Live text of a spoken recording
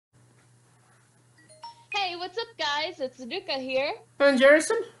what's up, guys? It's Duka here. And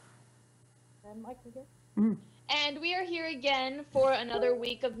Jerison. And Michael here. And we are here again for another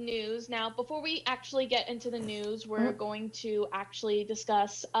week of news. Now, before we actually get into the news, we're going to actually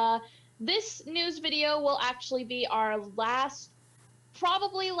discuss, this news video will actually be our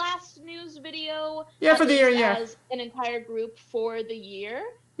probably last news video. Yeah, for the year, yeah. As an entire group for the year.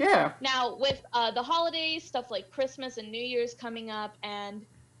 Yeah. Now, with the holidays, stuff like Christmas and New Year's coming up and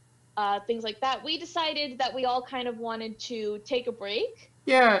things like that, we decided that we all kind of wanted to take a break.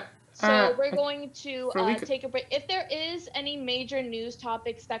 Yeah. So we're going to take a break. If there is any major news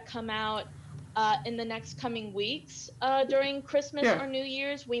topics that come out in the next coming weeks during Christmas or New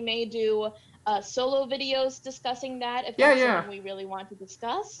Year's, we may do solo videos discussing that if that's something we really want to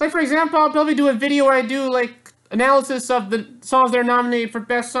discuss. Like, for example, I'll probably do a video where I do, like, analysis of the songs that are nominated for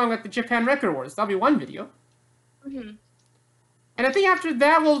Best Song at the Japan Record Awards. That'll be one video. Mm-hmm. And I think after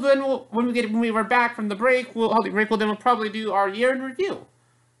that, when we are back from the break, we'll probably do our year in review.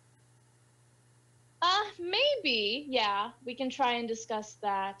 Maybe, yeah. We can try and discuss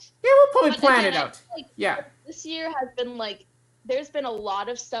that. Yeah, we'll probably plan it out. Like, yeah. This year has been, like, there's been a lot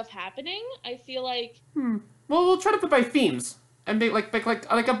of stuff happening. I feel like... Well, we'll try to put by themes. And make,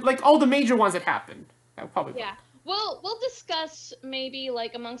 like all the major ones that happened. Probably. Yeah. We'll discuss, maybe,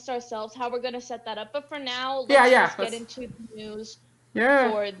 like, amongst ourselves how we're going to set that up. But for now, let's get into the news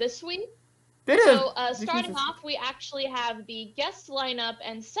for this week. So, starting off, we actually have the guest lineup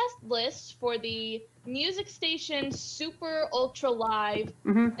and set list for the Music Station Super Ultra Live,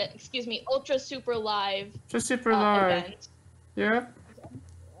 Ultra Super Live event. Yeah.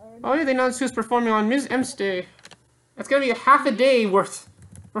 Oh yeah, they announced who's performing on M's Day. That's gonna be a half a day worth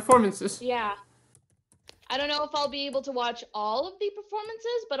performances. Yeah. I don't know if I'll be able to watch all of the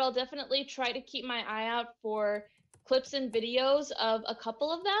performances, but I'll definitely try to keep my eye out for clips and videos of a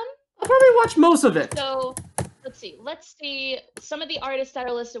couple of them. I'll probably watch most of it. So, let's see. Some of the artists that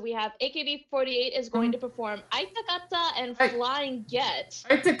are listed. We have AKB48 is going to perform Aitakata and Flying Get.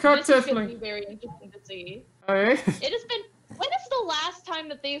 Aitakata. This is going to be very interesting to see. Alright. It has been... When is the last time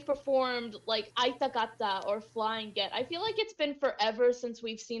that they've performed, like, Aitakata or Flying Get? I feel like it's been forever since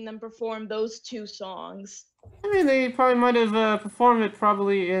we've seen them perform those two songs. I mean, they probably might have performed it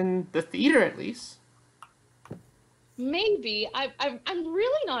probably in the theater at least. Maybe. I'm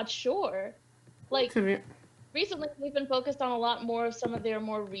really not sure. Like, recently we've been focused on a lot more of some of their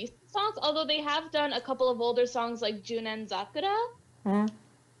more recent songs, although they have done a couple of older songs like Junen Zakura.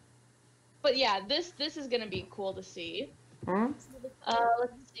 But yeah, this is gonna be cool to see. Let's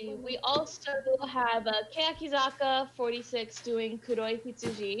see. We also have Keakizaka 46 doing Kuroi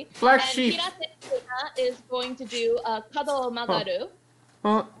Hitsuji. Black Sheep. And Hirate is going to do Kado o Magaru.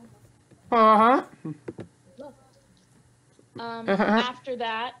 After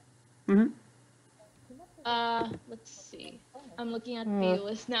that, let's see. I'm looking at the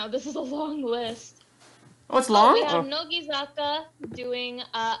list now. This is a long list. Oh, it's long? We have Nogizaka doing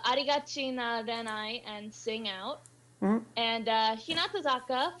Arigachi na Renai and Sing Out. And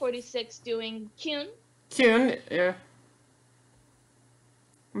Hinatazaka 46 doing Kyun. Kyun, yeah.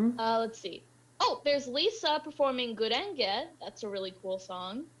 Let's see. Oh, there's Lisa performing Gurenge. That's a really cool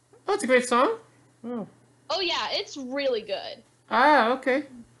song. Oh, it's a great song. Oh yeah, it's really good. Ah, okay.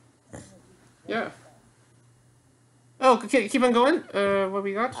 Yeah. Oh, okay, keep on going. What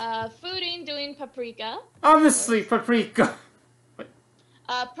we got? Foodin doing Paprika. Obviously, Paprika.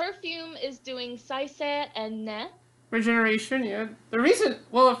 Perfume is doing Saise and Ne. Regeneration, yeah. The recent,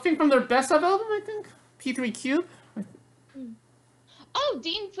 well, I think from their best of album, I think. P3 Cube. Oh,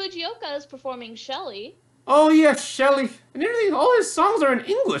 Dean Fujioka is performing Shelly. Oh yeah, Shelly. And everything, all his songs are in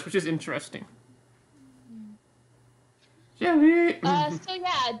English, which is interesting. Shelly. So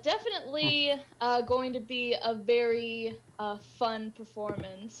yeah, definitely going to be a very fun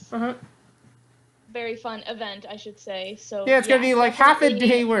performance. Very fun event, I should say. So yeah, it's gonna be like half a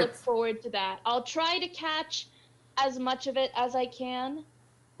day worth. Look forward to that. I'll try to catch as much of it as I can.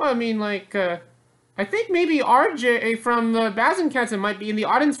 Well, I mean, like, I think maybe RJ from the Bazinkansen might be in the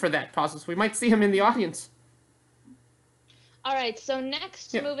audience for that process. We might see him in the audience. Alright, so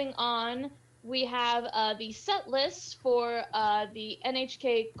next, moving on, we have the set list for the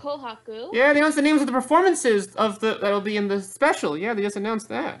NHK Kouhaku. Yeah, they announced the names of the performances of that'll be in the special. Yeah, they just announced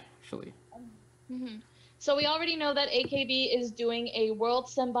that, actually. So we already know that AKB is doing a World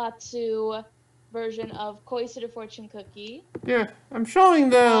Senbatsu version of Koisuru Fortune Cookie. Yeah, I'm showing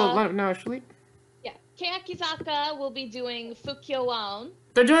the lineup now, actually. Yeah, Keakizaka will be doing Fukyo-waon.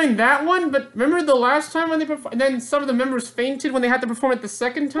 They're doing that one, but remember the last time when they performed, and then some of the members fainted when they had to perform it the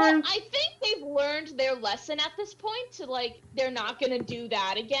second time? Well, I think they've learned their lesson at this point to, like, they're not gonna do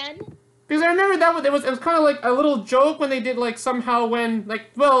that again. Because I remember that it was kind of like a little joke when they did like somehow when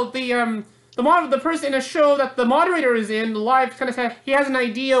like the person in a show that the moderator is in live kind of said he has an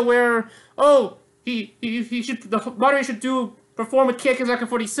idea where the moderator should perform a kick in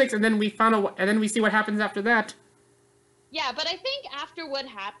SKE48 and then we see what happens after that. Yeah, but I think after what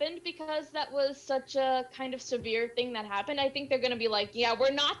happened, because that was such a kind of severe thing that happened, I think they're gonna be like, yeah,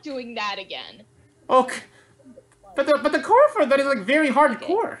 we're not doing that again. Okay. But the core for that is like very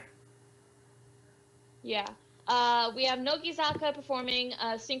hardcore. Okay. Yeah. We have Nogizaka performing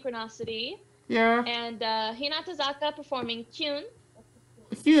Synchronicity. Yeah. And Hinatazaka performing Kyun.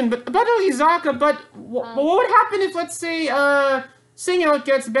 Kyun, but about Nogizaka, what would happen if, let's say, Sing Out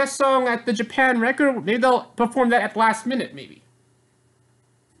gets Best Song at the Japan record? Maybe they'll perform that at last minute, maybe.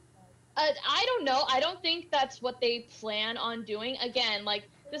 I don't know. I don't think that's what they plan on doing. Again, like,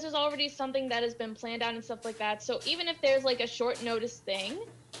 this is already something that has been planned out and stuff like that. So even if there's, like, a short notice thing,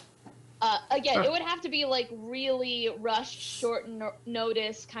 again, it would have to be, like, really rushed, short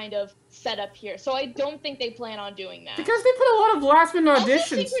notice kind of setup here. So I don't think they plan on doing that. Because they put a lot of last-minute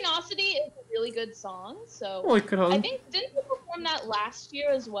auditions. Also, Synchronicity is a really good song, so... Oh, I think, didn't they perform that last year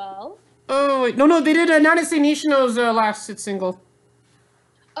as well? Oh, wait. No, they did Nanase Nishino's last hit single.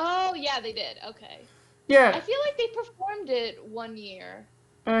 Oh, yeah, they did. Okay. Yeah. I feel like they performed it one year.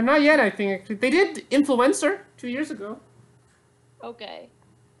 Not yet, I think. They did Influencer 2 years ago. Okay.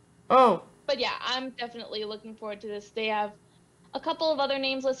 Oh. But yeah, I'm definitely looking forward to this. They have a couple of other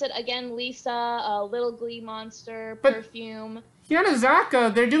names listed. Again, Lisa, Little Glee Monster, Perfume.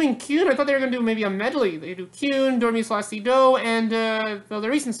 Hinatazaka, they're doing Kyun. I thought they were going to do maybe a medley. They do Kyun, Dormi Slash Do, and the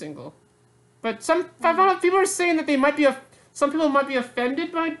recent single. But I found out people are saying that some people might be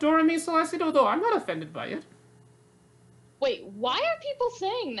offended by Doremi Celestido, though I'm not offended by it. Wait, why are people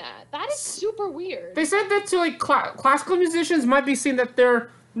saying that? That is super weird. They said that to like classical musicians might be saying that they're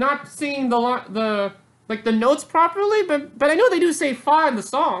not singing the notes properly, but I know they do say fa in the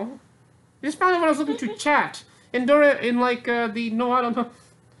song. I just found out when I was looking to chat in the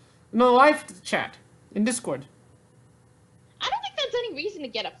live chat in Discord. I don't think that's any reason to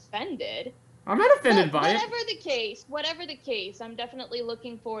get offended. I'm not offended by it. Whatever the case, I'm definitely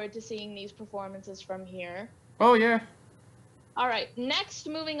looking forward to seeing these performances from here. Oh, yeah. All right, next,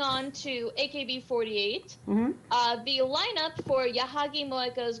 moving on to AKB48. Mm-hmm. The lineup for Yahagi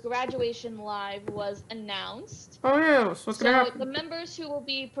Moeka's graduation live was announced. Oh, yeah, so what's going to happen? The members who will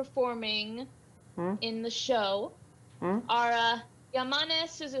be performing in the show are Yamane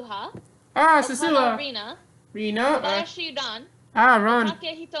Suzuha, Suzuha, Rina, Kobayashi Ran, Ran,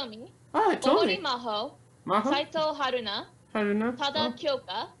 Take Hitomi, Hitomi, Omori Maho, Saito Haruna, Tada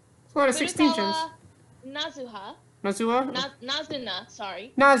Kyoka, it's a lot of 16 gens. Nazuna,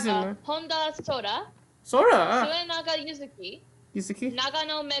 sorry. Honda Sora. Suenaga Yuzuki.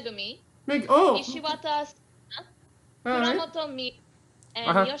 Nagano Megumi. Ishiwata Kuramoto Mi.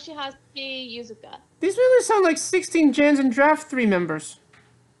 And Yoshihashi Yuzuka. These really sound like 16 gens and draft 3 members.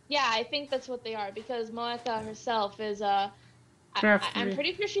 Yeah, I think that's what they are, because Moeka herself is I'm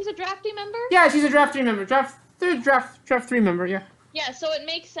pretty sure she's a drafty member? Yeah, she's a draft 3 member. Draft 3 member, yeah. Yeah, so it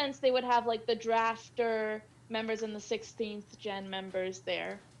makes sense they would have, like, the drafter members and the 16th gen members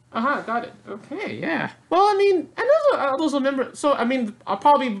there. Got it. Okay, yeah. Well, I mean, and those are members. So, I mean, I'll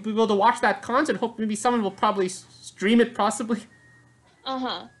probably be able to watch that concert. Hope maybe someone will probably stream it, possibly. And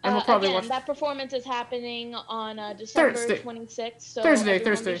we'll probably watch that performance is happening on December 26th. So Thursday.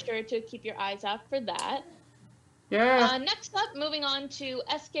 Be sure to keep your eyes out for that. Yeah. Next up, moving on to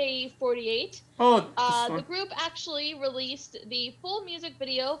SKE48. The group actually released the full music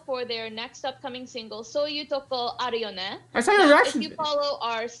video for their next upcoming single, Soyu Toko Aruyone. I saw your reaction. If you follow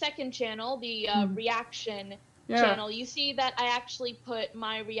our second channel, the reaction channel, you see that I actually put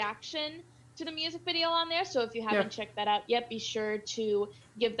my reaction to the music video on there. So if you haven't checked that out yet, be sure to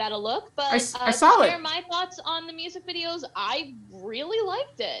give that a look. But I saw it. My thoughts on the music videos, I really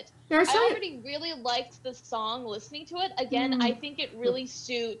liked it. Yeah, I already really liked the song listening to it. Again, I think it really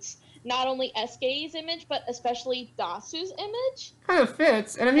suits not only SKE's image, but especially Dasu's image. Kind of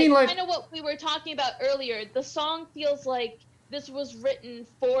fits. And I mean, like... kind of what we were talking about earlier. The song feels like this was written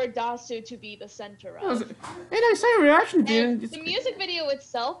for Dasu to be the center of. And I saw your reaction, dude. The music video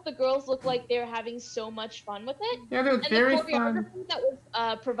itself, the girls look like they're having so much fun with it. Yeah, they look very fun. And the choreography that was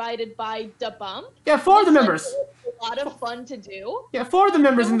provided by Da Bump. Yeah, 4 of the members. A lot of fun to do. Yeah, 4 of the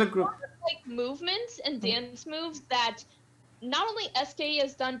members in the group. Like movements and dance moves that not only SKE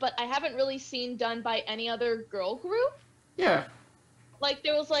has done, but I haven't really seen done by any other girl group. Yeah. Like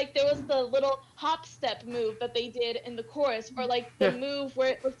there was the little hop step move that they did in the chorus, or like the move where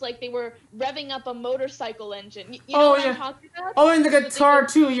it looks like they were revving up a motorcycle engine. You know what I'm talking about? Oh, and the guitar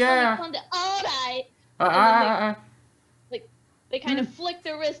too, yeah. All right. They kind of flick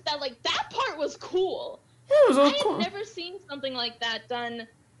their wrist. That part was cool. Yeah, it was all cool. I had never seen something like that done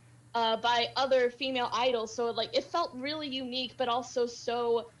by other female idols, so it felt really unique, but also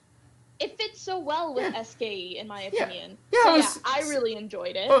it fits so well with SKE, in my opinion. Yeah, I really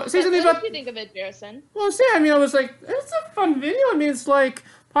enjoyed it. What did you think of it, Jerison? Well, I mean, I was like, it's a fun video. I mean, it's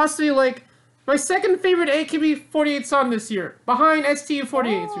possibly my second favorite AKB48 song this year, behind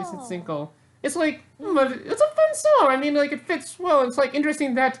STU48's recent single. It's it's a fun song. I mean, it fits well. It's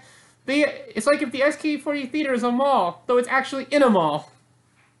interesting that it's like if the SKE48 theater is a mall, though it's actually in a mall.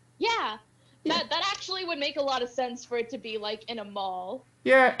 Yeah. That actually would make a lot of sense for it to be in a mall.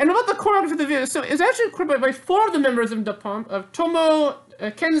 Yeah, and about the choreography of the video, so it's actually choreographed by 4 of the members of DAPUMP, of Tomo,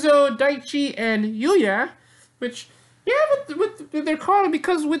 Kenzo, Daichi, and Yuya, which, with their choreography,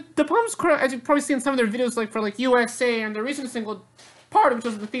 because with DAPUMP's choreography, as you've probably seen in some of their videos, for USA and their recent single part, which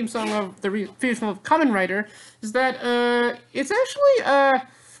was the theme song of the theme song of Kamen Rider, is that it's actually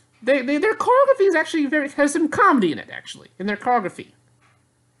their choreography is actually has some comedy in it, actually, in their choreography.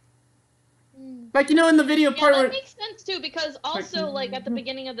 In the video part where... that makes sense, too, because also, at the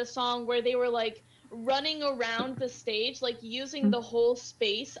beginning of the song, where they were, running around the stage, using the whole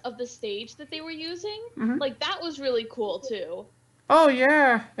space of the stage that they were using, that was really cool, too. Oh,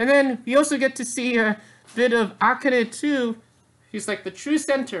 yeah. And then we also get to see a bit of Akane, too. He's, the true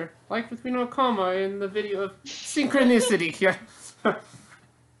center, with Minokama in the video of Synchronicity, yeah.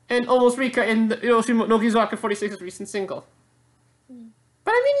 And almost Rika in the Nogizaka 46's recent single.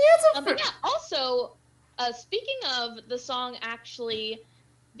 But I mean, also, speaking of the song, actually,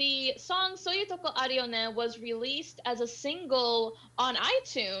 the song Soyutoko Arione was released as a single on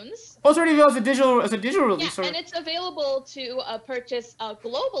iTunes. Oh, it's already available as a digital release. Yeah, and it's available to purchase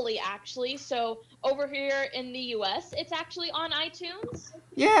globally, actually. So over here in the US, it's actually on iTunes.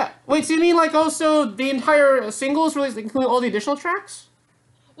 Yeah. Wait, so you mean also the entire single is released, including all the additional tracks?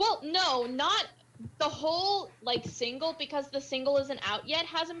 Well, no, not the whole single, because the single isn't out yet,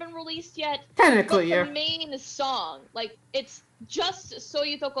 hasn't been released yet. Technically, but the main song, it's just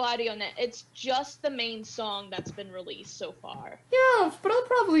Soyutoko Arione. It's just the main song that's been released so far. Yeah, but I'll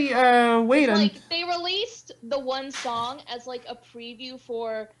probably wait on. They released the one song as a preview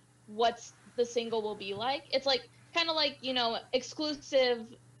for what the single will be like. It's kind of exclusive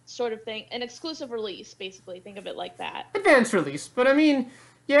sort of thing, an exclusive release, basically. Think of it like that. Advanced release, but I mean.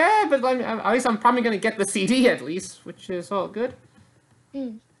 Yeah, but at least I'm probably going to get the CD at least, which is all good.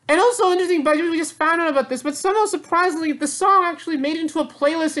 And also interesting, but we just found out about this, but somehow surprisingly, the song actually made it into a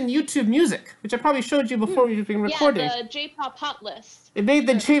playlist in YouTube Music, which I probably showed you before we've been recording. Yeah, the J-pop hot list. It made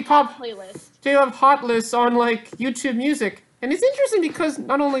the J-pop playlist. J-pop hot list on YouTube Music. And it's interesting because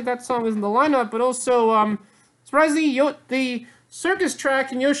not only that song is in the lineup, but also, surprisingly, the circus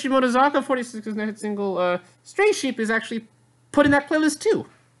track in Yoshimoto's Zaka 46's hit single, Stray Sheep, is actually put in that playlist too.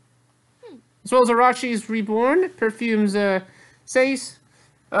 As well as Arachi's Reborn, Perfume's Seis,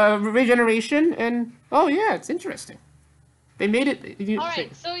 Regeneration, and oh yeah, it's interesting. They made it.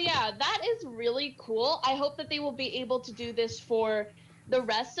 Alright, so yeah, that is really cool. I hope that they will be able to do this for the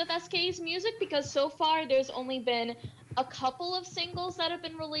rest of SK's music, because so far there's only been a couple of singles that have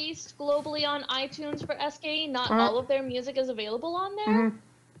been released globally on iTunes for SKE. Not all of their music is available on there.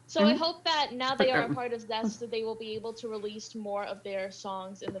 So I hope that now they are a part of Zest, that they will be able to release more of their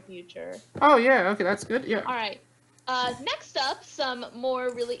songs in the future. Oh, yeah. Okay, that's good. Yeah. All right. Next up, some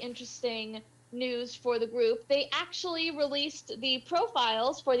more really interesting news for the group. They actually released the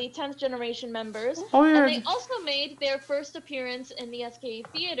profiles for the 10th generation members. Oh, yeah. And they also made their first appearance in the SKE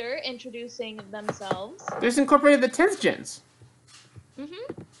Theater, introducing themselves. They just incorporated the 10th gens.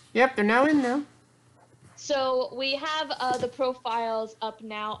 Yep, they're now in now. So we have the profiles up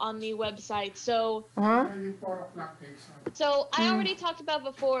now on the website. So, so I already talked about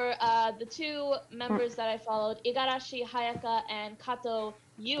before the 2 members that I followed, Igarashi Hayaka and Kato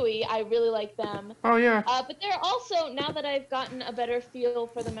Yui. I really like them. Oh yeah. But they're also, now that I've gotten a better feel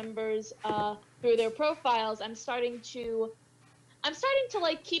for the members through their profiles, I'm starting to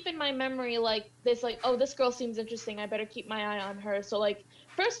keep in my memory this oh, this girl seems interesting, I better keep my eye on her. So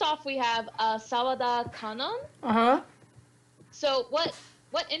first off, we have Sawada Kanon. So what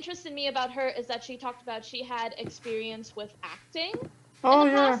interested me about her is that she talked about she had experience with acting in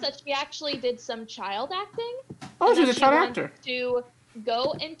the past, that she actually did some child acting. Oh, she's a child actor. To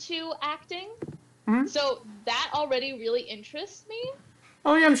go into acting. So that already really interests me.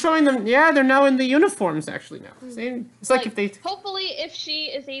 Oh yeah, I'm showing them. Yeah, they're now in the uniforms actually now. It's like if they. Hopefully, if she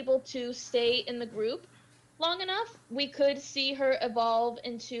is able to stay in the group long enough, we could see her evolve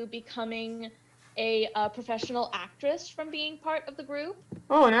into becoming a professional actress from being part of the group.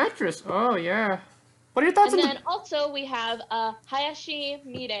 Oh, an actress. Oh yeah. What are your thoughts on then also we have Hayashi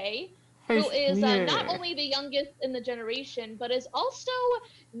Mirei, who is not only the youngest in the generation, but is also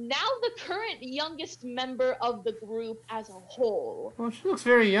now the current youngest member of the group as a whole. Well, she looks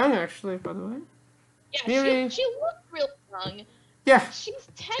very young, actually, by the way. Yeah, she looks real young. Yeah. She's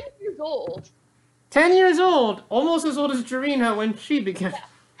 10 years old. 10 years old! Almost as old as Jurina when she began. Yeah.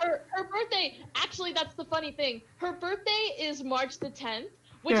 Her birthday, actually, that's the funny thing. Her birthday is March the 10th,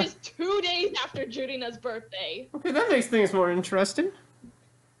 which is 2 days after Jurina's birthday. Okay, that makes things more interesting.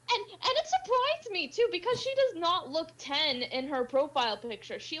 And it surprised me, too, because she does not look 10 in her profile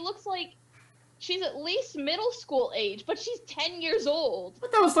picture. She looks like she's at least middle school age, but she's 10 years old.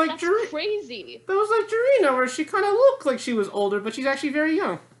 But that was like That's crazy. That was like Jurina, where she kind of looked like she was older, but she's actually very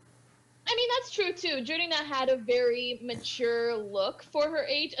young. I mean, that's true, too. Jurina had a very mature look for her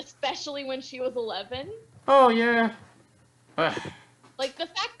age, especially when she was 11. Oh, yeah. Like, the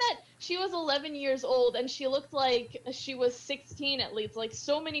fact that she was 11 years old and she looked like she was 16 at least. Like,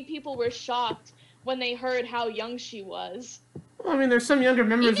 so many people were shocked when they heard how young she was. Well, I mean, there's some younger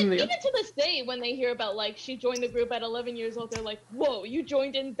members even to this day, when they hear about, like, she joined the group at 11 years old, they're like, whoa, you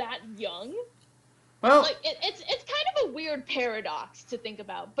joined in that young? Well... Like, it's kind of a weird paradox to think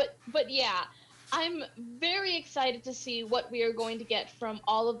about. But yeah, I'm very excited to see what we are going to get from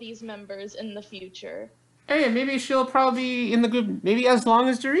all of these members in the future. Hey, maybe she'll probably be in the group maybe as long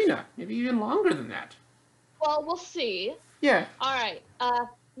as Jurina. Maybe even longer than that. Well, we'll see. Yeah. Alright,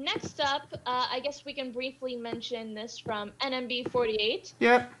 next up, I guess we can briefly mention this from NMB48.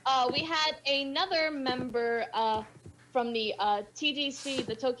 Yep. We had another member from the TGC,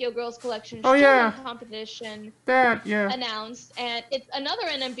 the Tokyo Girls Collection Showroom competition announced, and it's another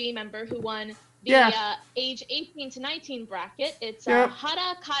NMB member who won the age 18 to 19 bracket. It's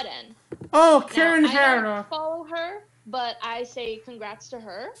Hara Karen. Oh, Karen Hara. I don't follow her, but I say congrats to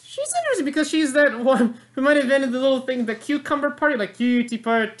her. She's interesting because she's that one who might have invented the little thing, the cucumber party, like cutie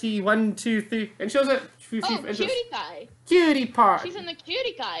party, 1, 2, 3, and she was a cutie kai. Cutie part. She's in the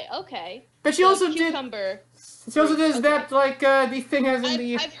cutie kai. Okay. But she also cucumber. She also does that, like, the thing as in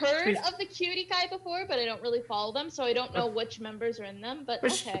the... I've heard of the cutie kai before, but I don't really follow them, so I don't know which members are in them, but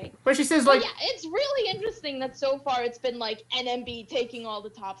okay. Where she says, like... yeah, it's really interesting that so far it's been, like, NMB taking all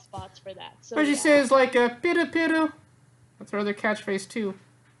the top spots for that. So, where she says, like, piru piru. That's her other catchphrase, too.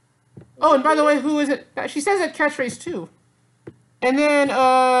 Oh, and by the way, who is it? She says that catchphrase, too. And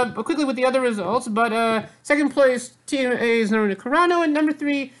then, quickly with the other results, but, second place, Team A's Naruna Kurano, and number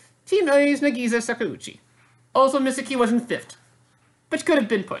 3, Team A's Nagisa Sakauchi. Also, Misaki was in 5th, which could have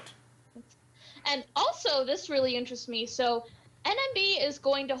been put. And also, this really interests me. So, NMB is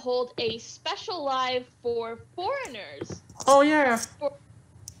going to hold a special live for foreigners. Oh, yeah. For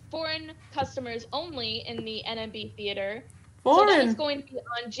foreign customers only in the NMB theater. Foreign. So that is going to be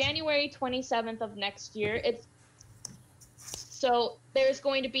on January 27th of next year. So there's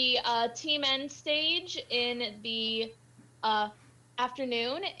going to be a Team N stage in the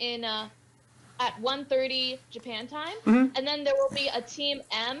afternoon at 1:30 Japan time, and then there will be a Team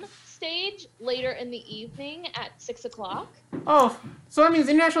M stage later in the evening at 6 o'clock. Oh, so that means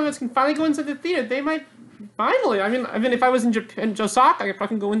international events can finally go inside the theater. They might finally. I mean, if I was in Osaka, I could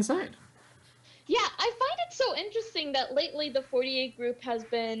fucking go inside. Yeah, I find it so interesting that lately the 48 group has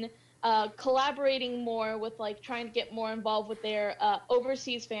been collaborating more with, like, trying to get more involved with their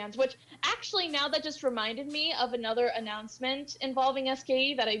overseas fans, which actually now that just reminded me of another announcement involving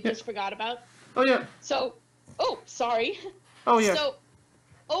SKE that I just forgot about. Oh, yeah. So, sorry. Oh, yeah. So,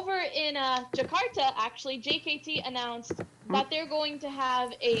 over in Jakarta, actually, JKT announced that they're going to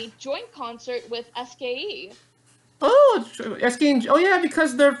have a joint concert with SKE. Oh, SKE. Oh, yeah,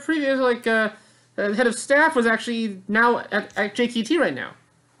 because their previous, like, head of staff was actually now at JKT right now.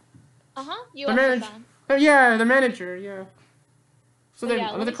 US-san. Oh, yeah, the manager, yeah. So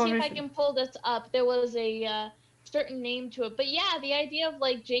yeah, let me see if I can pull this up. There was a certain name to it. But yeah, the idea of,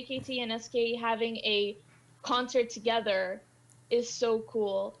 like, JKT and SKE having a concert together is so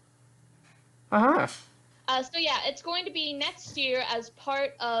cool. So yeah, it's going to be next year as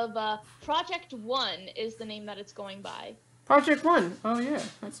part of Project 1 is the name that it's going by. Project 1. Oh yeah,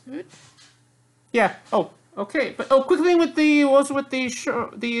 that's good. Yeah. Oh, okay. But quickly with the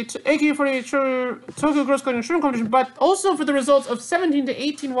AK48 Tokyo Girls Collection Showroom competition, but also for the results of 17 to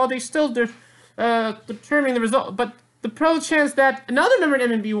 18, while they still determining the result. But the pro chance that another member in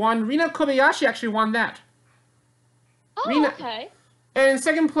MMB won, Rina Kobayashi, actually won that. Oh, okay. And in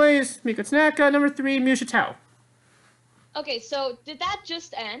second place, Miko Tanaka. Number 3, Miu Shitao. Okay, so did that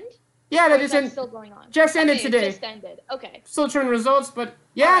just end? Yeah, that just ended. Still going on. Just ended today. It just ended. Okay. Still turning results, but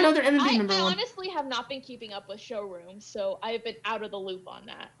yeah, another MVP number 1. I honestly have not been keeping up with Showroom, so I've been out of the loop on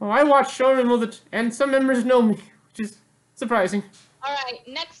that. Oh, I watch Showroom and some members know me, which is surprising. All right,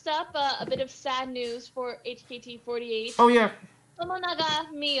 next up, a bit of sad news for HKT48. Oh yeah.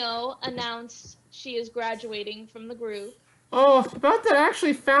 Tomonaga Mio announced she is graduating from the group. Oh, about that, I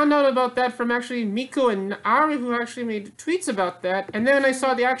actually found out about that from Miko and Ari, who actually made tweets about that. And then I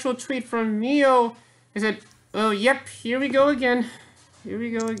saw the actual tweet from Mio. I said, oh, yep, here we go again. Here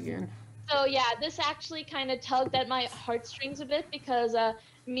we go again. So yeah, this actually kind of tugged at my heartstrings a bit because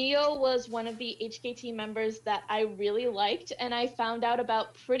Mio was one of the HKT members that I really liked, and I found out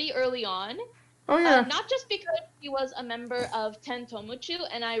about pretty early on. Oh yeah. Not just because he was a member of Ten Tomuchu,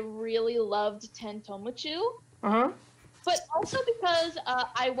 and I really loved Ten Tomuchu. Uh-huh. But also because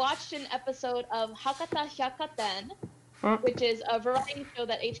I watched an episode of Hakata Hyakaten, which is a variety show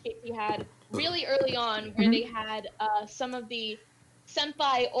that HKT had really early on, where they had some of the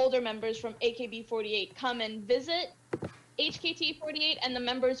senpai older members from AKB48 come and visit HKT48, and the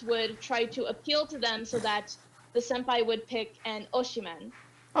members would try to appeal to them so that the senpai would pick an Oshimen.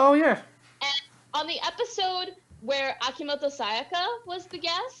 Oh, yeah. And on the episode where Akimoto Sayaka was the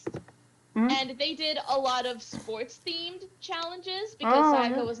guest, and they did a lot of sports-themed challenges because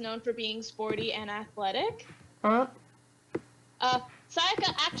Sayaka was known for being sporty and athletic. Sayaka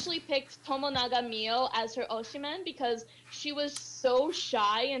actually picked Tomonaga Mio as her Oshimen because she was so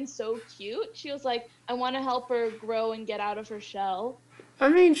shy and so cute. She was like, I want to help her grow and get out of her shell. I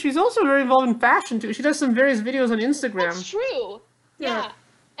mean, she's also very involved in fashion, too. She does some various videos on Instagram. That's true. Yeah.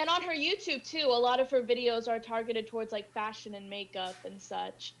 And on her YouTube, too, a lot of her videos are targeted towards, like, fashion and makeup and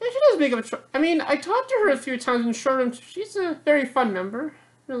such. Yeah, she does makeup. I mean, I talked to her a few times in Showroom. She's a very fun member.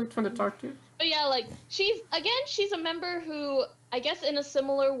 Really fun to talk to. But yeah, like, she's a member who, I guess in a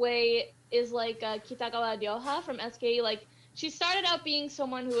similar way, is like Kitagawa Ryoha from SKE. Like, she started out being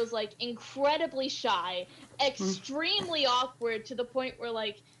someone who was, like, incredibly shy, extremely awkward, to the point where,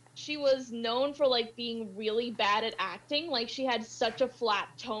 like, she was known for, like, being really bad at acting. Like, she had such a flat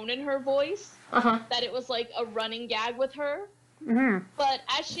tone in her voice that it was, like, a running gag with her. But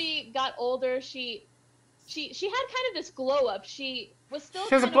as she got older, she had kind of this glow-up. She was still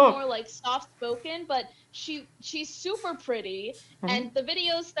kind of more, like, soft-spoken, but she's super pretty, and the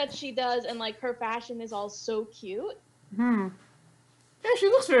videos that she does and, like, her fashion is all so cute. Yeah, she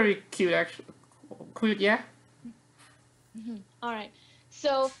looks very cute, actually. Cute, yeah? All right.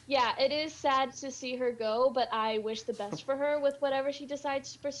 So, yeah, it is sad to see her go, but I wish the best for her with whatever she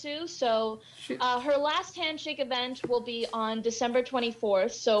decides to pursue. So, her last handshake event will be on December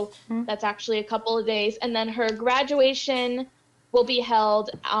 24th, so that's actually a couple of days. And then her graduation will be held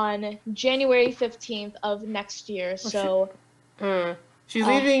on January 15th of next year, so... she's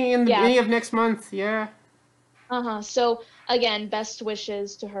leaving in the beginning of next month, yeah. So, again, best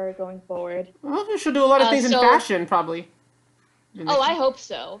wishes to her going forward. Well, she'll do a lot of things in fashion, probably. Oh, I hope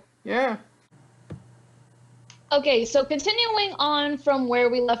so. Yeah. Okay, so continuing on from where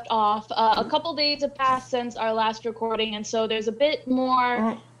we left off, a couple days have passed since our last recording, and so there's a bit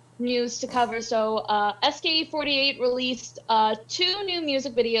more news to cover. So, SKE48 released 2 new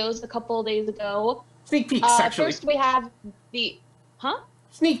music videos a couple days ago. Sneak peeks, actually. First, we have the...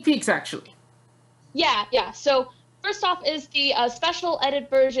 Sneak peeks, actually. Yeah. So, first off is the special edit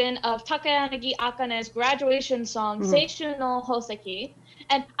version of Takayanagi Akane's graduation song, Seishu no Hoseki.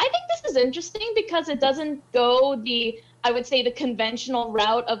 And I think this is interesting because it doesn't go I would say, the conventional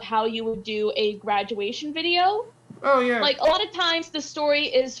route of how you would do a graduation video. Oh, yeah. Like, a lot of times the story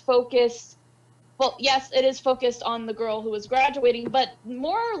is focused... Well, yes, it is focused on the girl who is graduating, but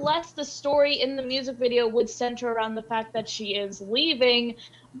more or less the story in the music video would center around the fact that she is leaving.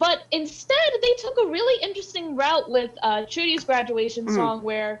 But instead, they took a really interesting route with Churi's graduation song,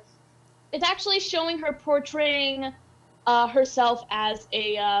 where it's actually showing her portraying herself as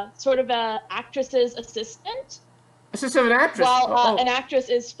a sort of a actress's assistant. Assistant of an actress? While an actress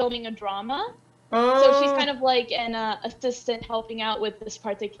is filming a drama. So she's kind of like an assistant helping out with this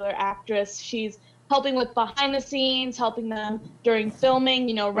particular actress. She's helping with behind the scenes, helping them during filming,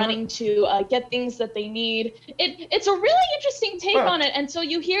 you know, running to get things that they need. It's a really interesting take on it. And so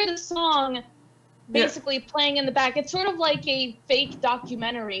you hear the song basically playing in the back. It's sort of like a fake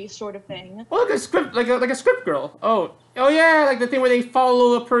documentary sort of thing. Oh, like a script, like a script girl. Oh yeah, like the thing where they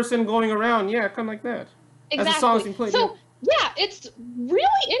follow a person going around. Yeah, kind of like that. Exactly. As the song's being played. So, yeah, it's really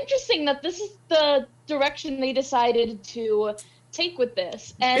interesting that this is the direction they decided to take with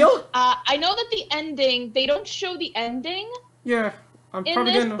this. And I know that the ending, they don't show the ending. Yeah. in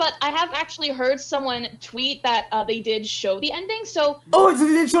this, but I have actually heard someone tweet that they did show the ending, so... Oh, they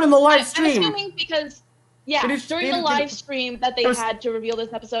did show it in the live stream! I'm assuming because... Yeah, during the live stream that they had to reveal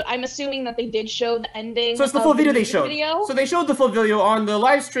this episode, I'm assuming that they did show the ending. So it's the full video they showed. So they showed the full video on the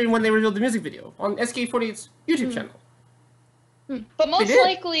live stream when they revealed the music video on SKE48's YouTube channel. But most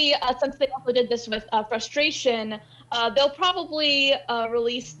likely, since they also did this with Frustration, they'll probably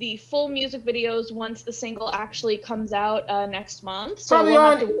release the full music videos once the single actually comes out next month. So probably we'll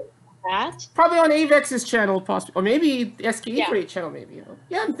on have to wait for that. Probably on Avex's channel, possibly, or maybe the SKE48 channel, maybe. You know?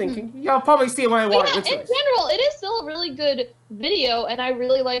 Yeah, I'm thinking. Yeah, I'll probably see it when I watch it. In general, it is still a really good video, and I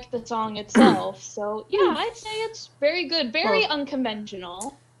really like the song itself. So yeah, I'd say it's very good, very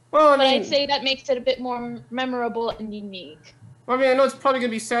unconventional. Well, but I'd say that makes it a bit more memorable and unique. Well, I mean, I know it's probably gonna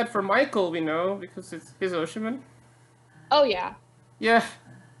be sad for Michael, we know, because it's his Oshiman. Oh yeah. Yeah.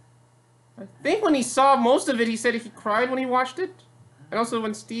 I think when he saw most of it, he said he cried when he watched it. And also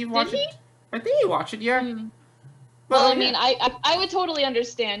when Steve watched it. I think he watched it, yeah. Well, I mean, I would totally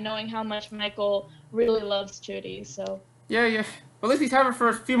understand knowing how much Michael really loves Judy, so... Yeah. Well, at least he's having her for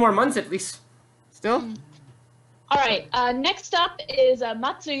a few more months, at least. Still? Alright, next up is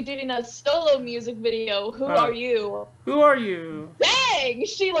Matsui Jurina's solo music video, Who Are You? Who Are You? Dang!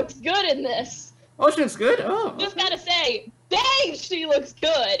 She looks good in this! Oh, she looks good? Oh. Just gotta say, dang, she looks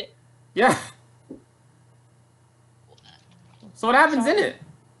good! Yeah. So what happens in it?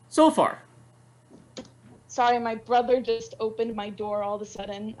 So far? Sorry, my brother just opened my door all of a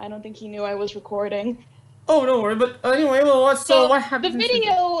sudden. I don't think he knew I was recording. Oh, don't worry, but anyway, well, what happens? The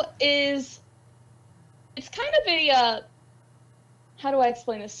video is... It's kind of a... how do I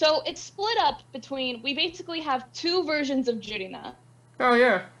explain this? So, it's split up between... We basically have two versions of Jurina. Oh,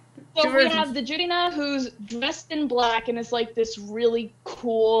 yeah. So we have the Jurina who's dressed in black and is like this really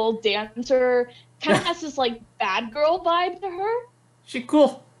cool dancer. Kind of has this like bad girl vibe to her. She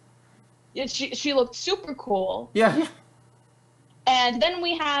cool. Yeah, she looked super cool. Yeah. And then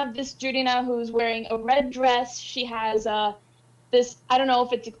we have this Jurina who's wearing a red dress. She has this, I don't know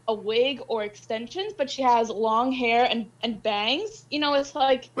if it's a wig or extensions, but she has long hair and bangs. You know, it's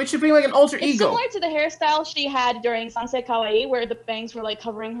like... Which should be like an alter ego. It's similar to the hairstyle she had during Sansei Kawaii, where the bangs were like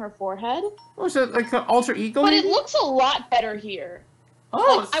covering her forehead. Oh, is it like an alter ego? But it looks a lot better here.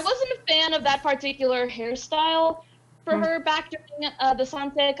 Oh. Like, I wasn't a fan of that particular hairstyle for her back during the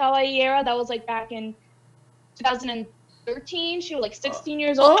Sansei Kawaii era. That was like back in 2013. She was like 16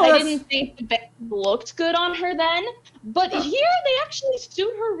 years old. I didn't think the bangs looked good on her then. But here they actually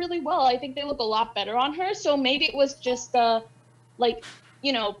suit her really well. I think they look a lot better on her. So maybe it was just like,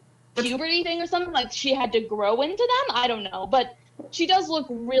 you know, puberty thing or something. Like she had to grow into them. I don't know. But she does look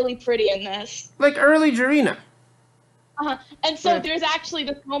really pretty in this. Like early Jurina. And so there's actually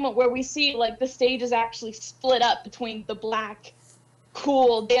this moment where we see like the stage is actually split up between the black,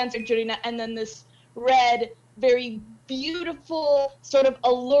 cool dancer Jurina and then this red, very beautiful, sort of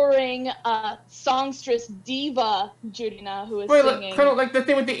alluring songstress diva Jurina who is singing. Kind of like the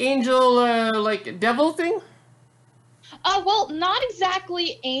thing with the angel, like devil thing? Well, not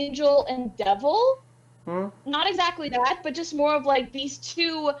exactly angel and devil. Not exactly that, but just more of like these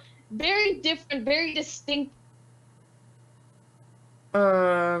two very different, very distinct.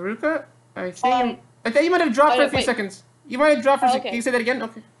 Ruka? I think you might have dropped for a few seconds. You might have dropped for a second. Can you say that again?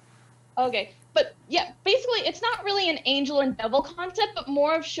 Okay. Okay. But yeah, basically it's not really an angel and devil concept, but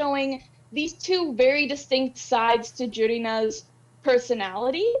more of showing these two very distinct sides to Jurina's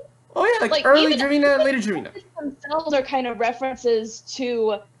personality. Oh yeah, like early Jurina, later Jurina. Themselves are kind of references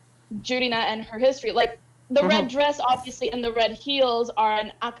to Jurina and her history. Like the red dress, obviously, and the red heels are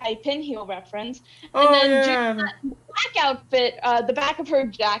an Akai pin heel reference. And then Jurina's black outfit, the back of her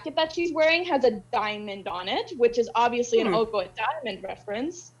jacket that she's wearing has a diamond on it, which is obviously an Oko diamond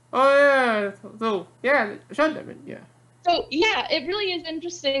reference. Oh yeah, so yeah, shot diamond, yeah. So yeah, it really is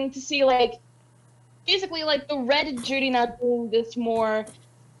interesting to see like, basically like the red Jurina doing this more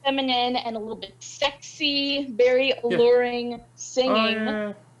feminine and a little bit sexy, very alluring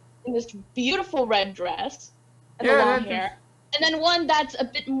singing in this beautiful red dress and the long hair. And then one that's a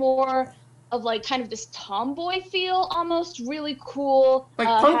bit more of like kind of this tomboy feel, almost really cool. Like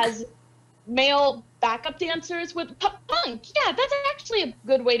punk? Has male backup dancers with punk. Yeah, that's actually a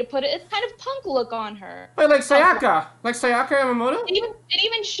good way to put it. It's kind of punk look on her. Wait, like Sayaka? Like Sayaka Yamamoto? It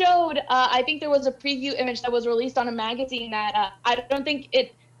even showed, I think there was a preview image that was released on a magazine that I don't think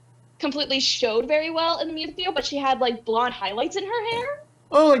it completely showed very well in the music video, but she had like blonde highlights in her hair.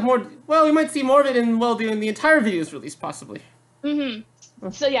 Oh, like more, well, we might see more of it in, well, the entire video's release, possibly.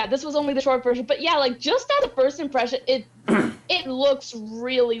 So yeah, this was only the short version, but yeah, like just as a first impression, it looks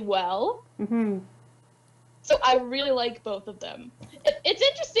really well. So I really like both of them. It's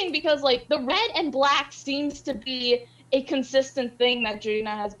interesting because like the red and black seems to be a consistent thing that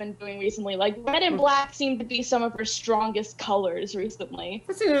Jurina has been doing recently. Like red and black seem to be some of her strongest colors recently.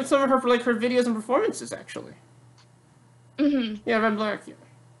 I've seen some of her for like her videos and performances actually. Yeah, red and black. Yeah.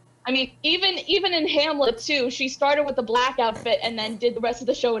 I mean, even in Hamlet too, she started with the black outfit and then did the rest of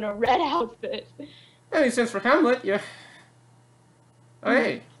the show in a red outfit. That makes sense for Hamlet, yeah.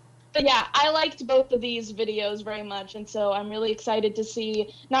 Okay. But yeah, I liked both of these videos very much, and so I'm really excited to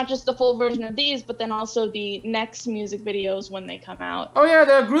see not just the full version of these, but then also the next music videos when they come out. Oh yeah,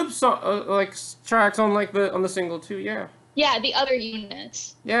 the group song, like tracks on like on the single too, yeah. Yeah, the other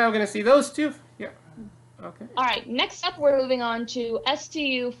units. Yeah, we're gonna see those too. Yeah. Okay. All right, next up we're moving on to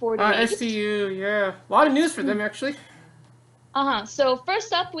STU48. STU, yeah. A lot of news for them actually. So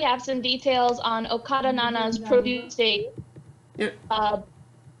first up, we have some details on Okada Nana's produce date. Yeah.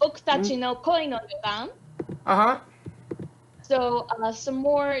 Bokutachi no Koi no Yudan. So some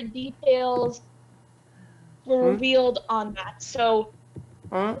more details were revealed on that. So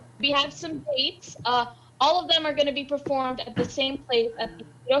we have some dates. All of them are going to be performed at the same place at the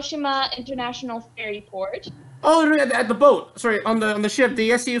Hiroshima International Ferry Port. Oh, at the boat. Sorry, on the ship, the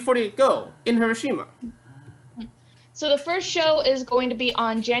SKE48 Go in Hiroshima. So the first show is going to be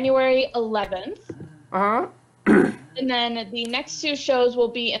on January 11th. And then the next two shows will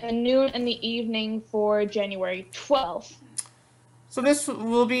be in the noon and the evening for January 12th. So this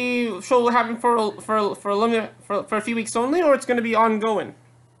show will happen for a few weeks only, or it's going to be ongoing?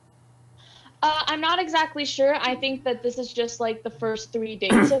 I'm not exactly sure. I think that this is just like the first 3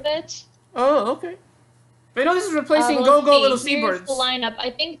 days of it. Oh, okay. But I know this is replacing Go Go Little Seabirds. Here's the lineup.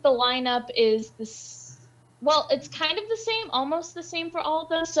 I think the lineup is this. Well, it's kind of the same, almost the same for all of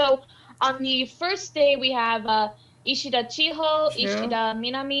them. So on the first day we have Ishida Chiho, Ishida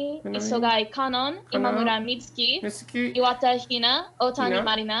Minami, Isogai Kanon, Imamura Mitsuki, Iwata Hina, Otani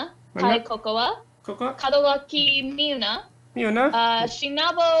Marina, Kai Kokowa, Kadowaki Miuna,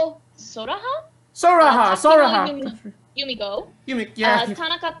 Shinabo Soraha, Yumiko,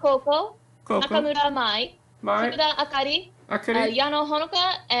 Tanaka Koko, Nakamura Mai, Fukuda Akari, Yano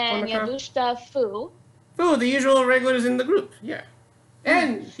Honoka, and Yabushita Fu. Fu, the usual regulars in the group, yeah.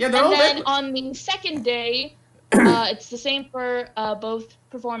 And then on the second day, it's the same for both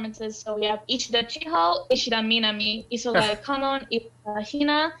performances. So we have Ishida Chiho, Ishida Minami, Isogai Kanon, Iwata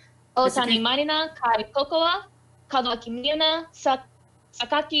Hina, Otani Marina, Kai Kokowa, Kadowaki Miuna,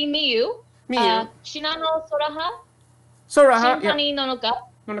 Sakaki Miyu, Shinano Soraha, Shinkani Nonoka,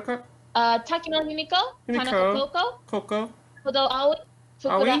 Takino Himiko, Tanaka Koko, Kodo Aoi,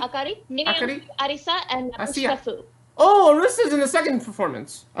 Fukuda Akari, Miriam Arisa, and Nakushika Fu. Oh, Arisa's in the second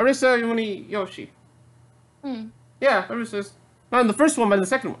performance. Arisa Yumoni Yoshi. Yeah, Arisa's not in the first one, but in the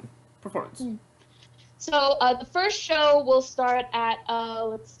second one performance. So the first show will start at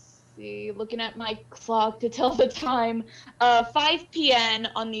let's see, looking at my clock to tell the time, 5 p.m.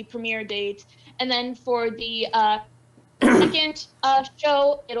 on the premiere date, and then for the second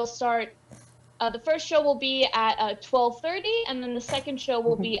show, it'll start. The first show will be at 12:30, and then the second show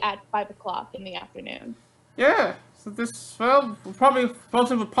will be at 5 o'clock in the afternoon. Yeah. So this, well, we'll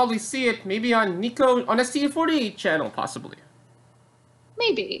probably see it maybe on STU48 channel, possibly.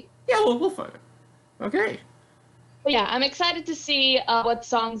 Maybe. Yeah, we'll find it. Okay. But yeah, I'm excited to see what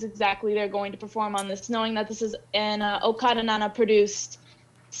songs exactly they're going to perform on this, knowing that this is an Okada Nana produced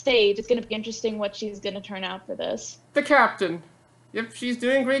stage. It's going to be interesting what she's going to turn out for this. The captain. Yep, she's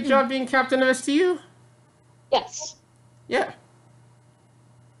doing a great job being captain of STU. Yes. Yeah.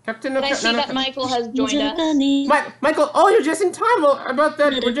 Captain I see that Michael has joined us. Michael, oh, you're just in time about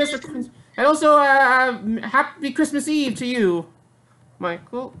that. We're just, and also, happy Christmas Eve to you,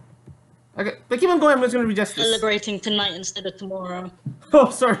 Michael. Okay, but keep on going. I'm just going to readjust this. Celebrating tonight instead of tomorrow.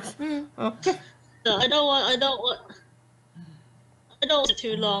 Oh, sorry. Okay. So I don't want it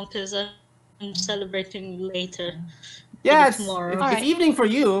too long because I'm celebrating later. Yeah, it's right. evening for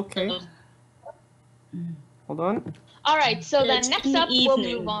you. Okay. Hold on. All right, so then next up, we'll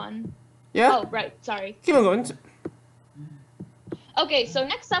move on. Yeah? Oh, right, sorry. Keep on going. Okay, so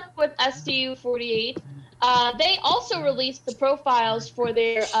next up with STU48, they also released the profiles for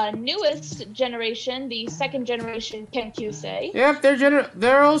their newest generation, the second generation Kenkyusei. Yep,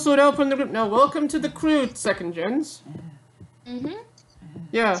 they're also now from the group. Now, welcome to the crew, second gens.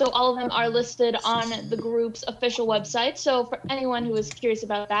 Yeah. So all of them are listed on the group's official website. So for anyone who is curious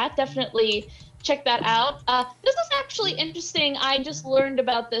about that, definitely check that out. This is actually interesting. I just learned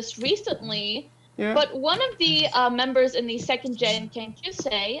about this recently. Yeah. But one of the members in the second gen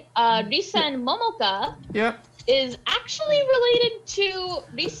Kenkyusei, Risa and Momoka, is actually related to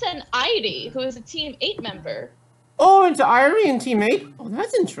Risa and Airi, who is a Team 8 member. Oh, into Airi and Team 8? Oh,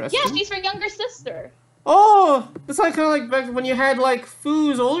 that's interesting. Yeah, she's her younger sister. Oh, it's like kind of like back when you had like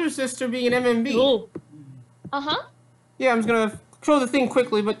Fu's older sister being an MMB. Ooh. Uh-huh. Yeah, I'm just gonna show the thing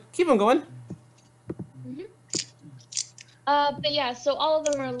quickly, but keep on going. But yeah, so all of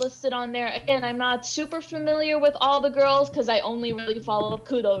them are listed on there. Again, I'm not super familiar with all the girls because I only really follow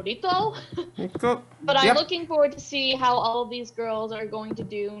Kudo Riko. But I'm looking forward to see how all of these girls are going to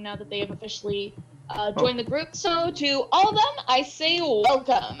do now that they have officially joined the group. So to all of them, I say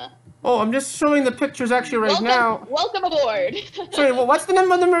welcome. Oh, I'm just showing the pictures actually now. Welcome aboard. Sorry, well, what's the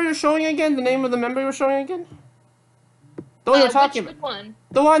name of the member you're showing again? The name of the member you're showing again? The one you're talking about. Which one?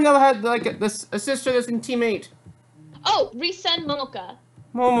 The one that had like a sister that's in Team 8. Oh, Risen Momoka.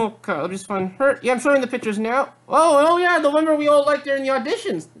 Momoka, I'll just find her. Yeah, I'm showing the pictures now. Oh yeah, the one where we all liked during the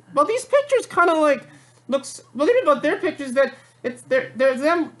auditions. Well, these pictures kind of like looks. Well, think about their pictures that they're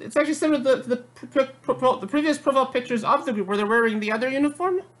them. It's actually similar to the previous profile pictures of the group where they're wearing the other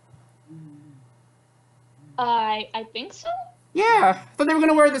uniform. I think so. Yeah, I thought they were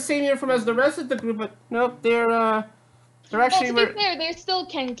gonna wear the same uniform as the rest of the group, but nope, they're actually. Well, to be fair, they're still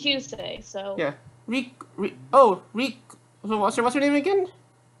Kenkyusei, so. Yeah. So what's her name again?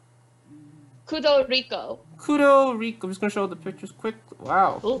 Kudo Riko. Kudo Riko. I'm just gonna show the pictures quick.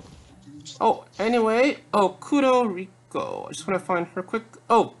 Wow. Ooh. Oh, anyway. Oh, Kudo Riko. I just wanna find her quick.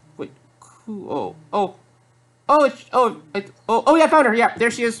 Oh, wait. Oh, yeah, I found her. Yeah,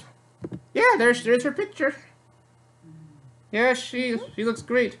 there she is. Yeah, there's her picture. Yeah, she looks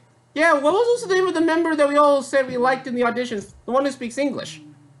great. Yeah, what was also the name of the member that we all said we liked in the auditions? The one who speaks English.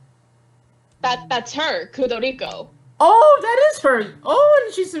 That's her, Kudo Riko. Oh, that is her. Oh,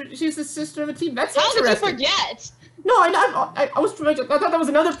 and she's the sister of a team. That's interesting. How did you forget? No, I thought that was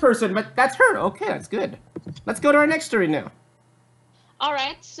another person, but that's her. Okay, that's good. Let's go to our next story now. All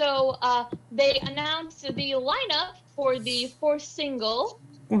right, so they announced the lineup for the fourth single,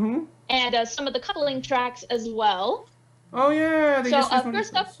 and some of the coupling tracks as well. Oh yeah. So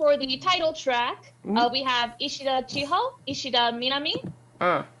first up for the title track, we have Ishida Chiho, Ishida Minami,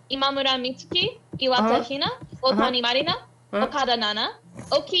 Imamura Mitsuki, Iwata Hina, Otani Marina, Okada Nana,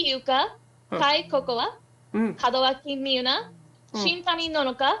 Oki Yuka, Kai Kokoa, Kadawaki Miyuna, Shintani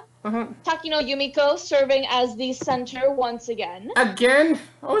Nonoka, Takino Yumiko serving as the center once again. Again?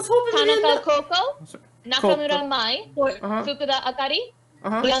 I was hoping Tanaka Koko, Nakamura Mai, Fukuda Akari,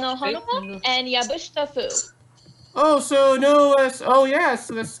 Yano Honoka, and Yabushita Fu. Oh, so no, oh yeah,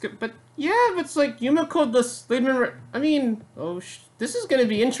 so that's good. But yeah, but it's like Yumiko, this is gonna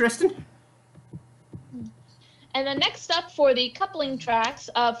be interesting. And then next up for the coupling tracks,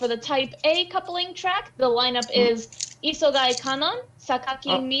 for the Type A coupling track, the lineup is Isogai Kanon,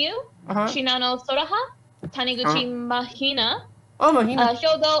 Sakaki Miyu, Shinano Soraha, Taniguchi Mahina,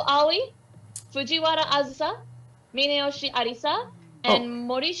 Hyodo Aoi, Fujiwara Azusa, Mineyoshi Arisa, and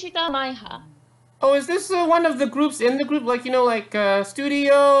Morishita Maiha. Oh, is this one of the groups in the group? Like,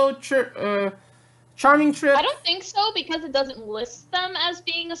 Studio, Charming Trip? I don't think so, because it doesn't list them as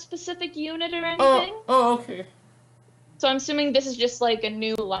being a specific unit or anything. Oh, okay. So I'm assuming this is just like a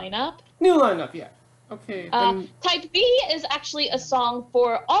new lineup. New lineup, yeah. Okay. Type B is actually a song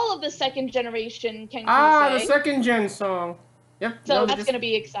for all of the second generation Kenkyusei. Ah, the second gen song. Yep. So that's going to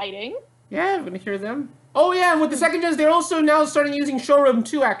be exciting. Yeah, I'm going to hear them. Oh, yeah, and with the second gens, they're also now starting using Showroom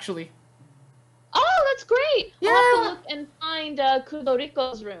too, actually. Oh, that's great! Yeah. I'll have to look and find Kudo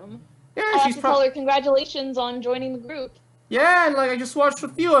Riko's room. Yeah, I'll have to tell her congratulations on joining the group. Yeah, and I just watched a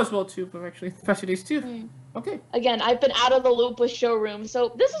few as well too, but actually especially these two. Okay. Again, I've been out of the loop with Showroom,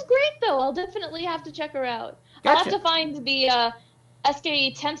 so this is great though. I'll definitely have to check her out. Gotcha. I'll have to find the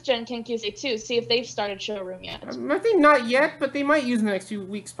SKE 10th Gen Kenkyusei too, see if they've started Showroom yet. I think not yet, but they might use in the next few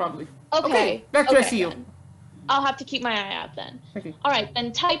weeks probably. Okay. Back to SEO. I'll have to keep my eye out then. Okay. All right,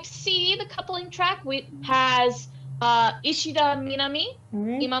 then Type C, the coupling track, has Ishida Minami,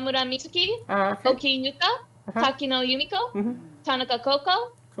 Imamura Mitsuki, Oki Yuka, Takino Yumiko, Tanaka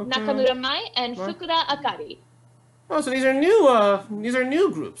Koko, Nakamura Mai, and Fukuda Akari. Oh, so these are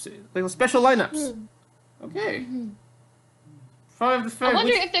new groups, like special lineups. Okay. I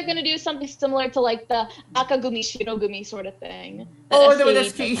wonder if they're gonna do something similar to like the Akagumi Shirogumi sort of thing.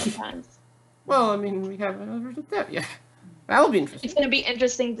 That's key. Well, we haven't heard of that yet. That'll be interesting. It's going to be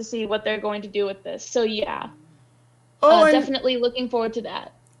interesting to see what they're going to do with this. So, yeah. Definitely looking forward to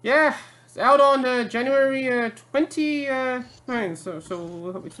that. Yeah. It's out on January 29th, so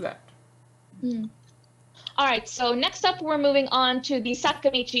we'll wait for that. All right, so next up, we're moving on to the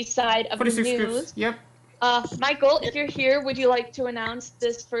Sakamichi side of the news. Groups. Yep. Michael, if you're here, would you like to announce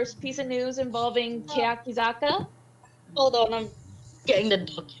this first piece of news involving Keyakizaka? Hold on, I'm getting the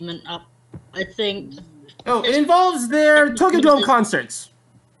document up. I think. Oh, it involves their Tokyo Dome concerts.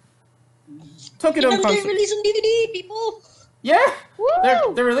 Tokyo Dome concerts. They're releasing DVD, people. Yeah,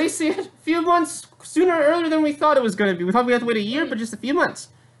 they're releasing it a few months earlier than we thought it was going to be. We thought we had to wait a year, but just a few months.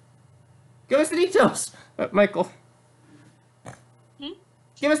 Give us the details, Michael.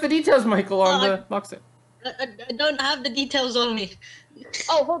 Give us the details, Michael, on the box set. I don't have the details on me.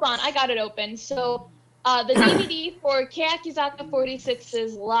 Oh, hold on. I got it open. So, the DVD for Keyakizaka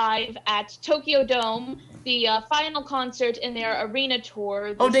 46's live at Tokyo Dome, the final concert in their arena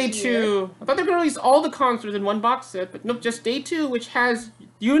tour this day year. 2. I thought they were going to release all the concerts in one box set, but nope, just day 2, which has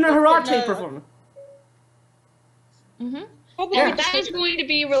Yuna Hirate performing. Yeah. That is going to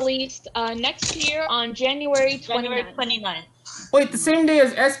be released next year on January 29th. Wait, the same day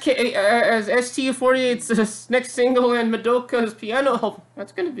as STU48's next single and Madoka's piano album.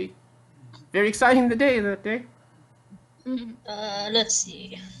 That's going to be very exciting that day. Let's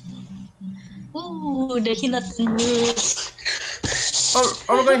see. Ooh, the Hinata news.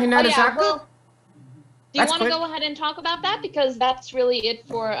 Are we going to Hinata Sakura? Well, do you want to go ahead and talk about that? Because that's really it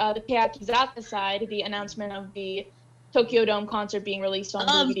for the Keyakizaka side, the announcement of the Tokyo Dome concert being released on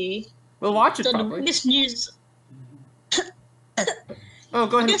DVD. We'll watch it, probably. The biggest news... Oh,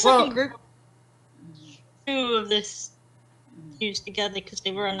 go ahead. I guess I can group 2 of this news together because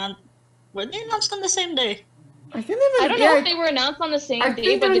they were announced... Were they announced on the same day? I think they were, I don't know if they were announced on the same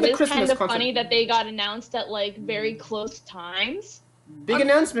day, but it is kind of concert. funny that they got announced at, like, very close times. Big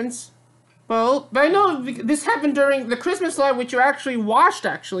announcements. Well, but I know this happened during the Christmas live, which you actually watched,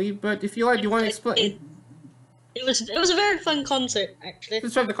 but if you like, you want to explain. It was a very fun concert, actually.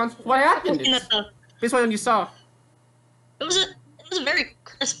 Describe the concert. What happened? This one you saw. It was a very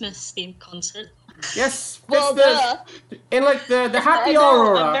Christmas themed concert. Yes. Well, and like the Happy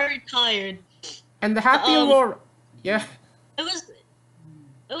Aurora. I'm very tired. And the Happy Aurora. Yeah. It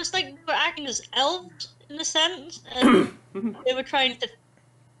was like they were acting as elves in a sense, and they were trying to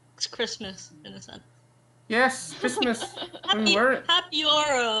fix Christmas in a sense. Yes, Christmas. Happy Aurora.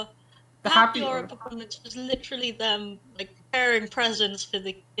 The Happy Aurora performance was literally them like preparing presents for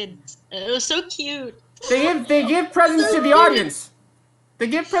the kids. It was so cute. They give presents to the audience. They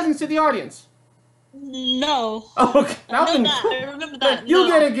give presents to the audience. No. Oh, okay. I remember that. You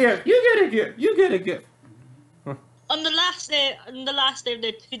get a gift. You get a gift. On the last day of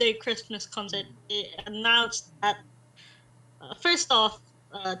the 2-day Christmas concert, they announced that first off,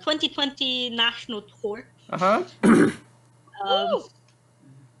 2020 national tour. And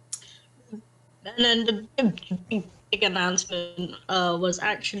then the big announcement was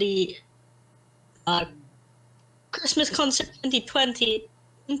actually Christmas concert 2020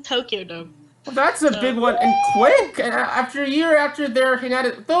 in Tokyo Dome. Well, that's a big one and quick. After a year after their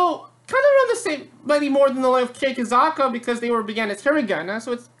Hinata, though kind of around the same, slightly more than the line of Keyakizaka because they began as Hiragana,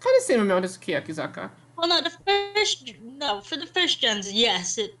 so it's kind of the same amount as Keyakizaka. Well, no, for the first gens,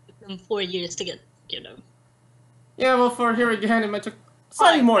 yes, it took them 4 years to get Tokyo Dome. Yeah, well, for Hiragana, it might take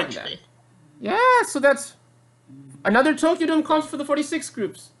slightly more than that. Yeah, so that's another Tokyo Dome concert for the 46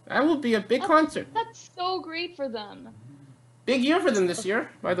 groups. That will be a big concert. That's so great for them. Big year for them this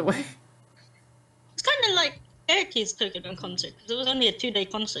year, by the way. It's kind of like Airkey's Tokyo Dome concert, because it was only a 2-day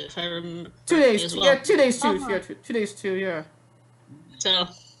concert, if I remember. 2 days, as well. Yeah, 2 days too. Yeah, 2 days too, yeah.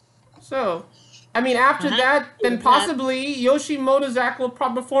 So, I mean, after that, then possibly Yoshimoto Zak will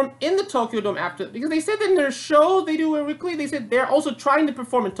probably perform in the Tokyo Dome after, because they said that in their show they do weekly, they said they're also trying to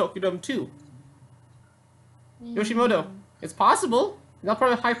perform in Tokyo Dome too. Yoshimoto. It's possible. They'll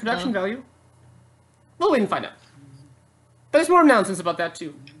probably have high production value. We'll wait and find out. But there's more announcements about that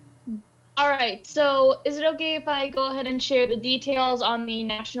too. Alright, so is it okay if I go ahead and share the details on the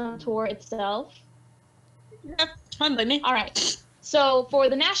national tour itself? Yeah, it's fine by me. Alright, so for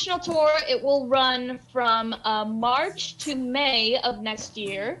the national tour, it will run from March to May of next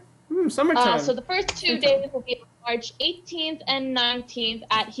year. Summertime. So the first 2 days will be March 18th and 19th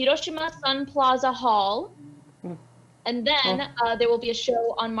at Hiroshima Sun Plaza Hall. And then there will be a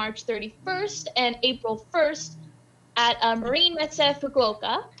show on March 31st and April 1st at Marine Messe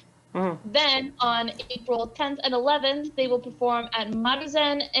Fukuoka. Then on April 10th and 11th, they will perform at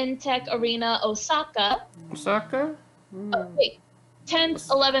Maruzen Intech Arena, Osaka. Osaka? Oh, wait. 10th,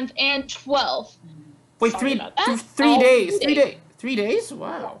 11th, and 12th. Wait, 3 days. 3 days. 3 days?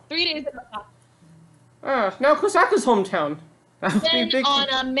 Wow. 3 days in Osaka. Now Kosaka's hometown. Then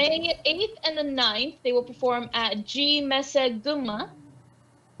on May 8th and the 9th, they will perform at G Messe Gunma.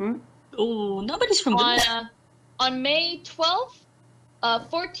 Oh, nobody's from Gunma. On May 12th,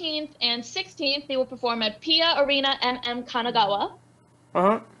 14th and 16th, they will perform at Pia Arena MM Kanagawa.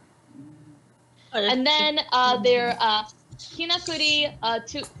 And then their Hinakuri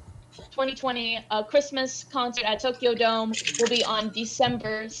 2020 Christmas concert at Tokyo Dome will be on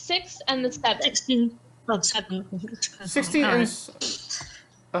December 6th and the 7th. 16th. Oh, 7th. 16th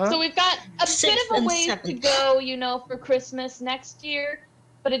and... So we've got a bit of a ways to go, you know, for Christmas next year,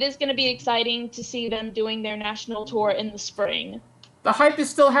 but it is going to be exciting to see them doing their national tour in the spring. The hype is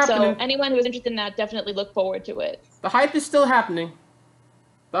still happening. So anyone who is interested in that, definitely look forward to it. The hype is still happening.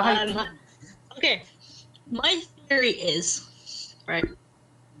 The hype. Okay, my theory is, right,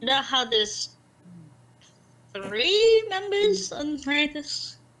 you know how there's 3 members on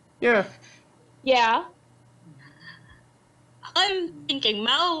hiatus? Yeah. Yeah. I'm thinking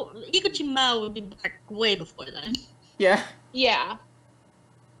Iguchi Mao will be back way before then. Yeah. Yeah.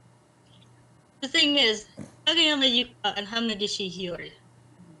 The thing is, Kageyama Yuka and Hamadishi Hiyori.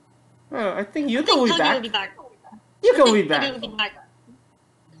 Oh, I think Yuka will be back. Will be back. Yuka will be back.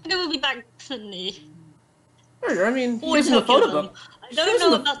 Kage will be back definitely. I mean, she's in the photo book. I don't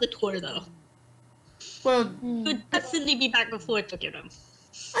know about the tour though. Well, would definitely be back before Tokyo Dome.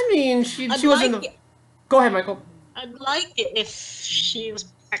 I mean, she was in the... Go ahead, Michael. I'd like it if she was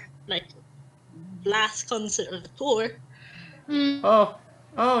back, like, last concert of the tour. Oh,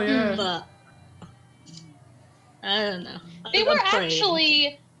 yeah. But I don't know. They were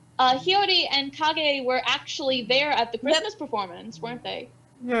actually... Hiyori and Kage were actually there at the Christmas performance, weren't they?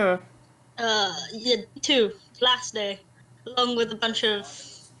 Yeah. Yeah, 2. Last day. Along with a bunch of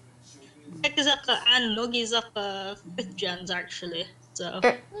Ekizaka and Nogizaka 5th gens, actually. So.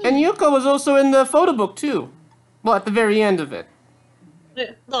 And Yuka was also in the photo book, too. Well, at the very end of it.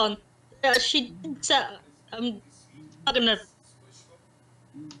 Wait, hold on. Yeah, she did say... I'm not gonna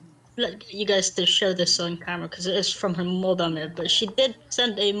let you guys to show this on camera because it is from her mobile, but she did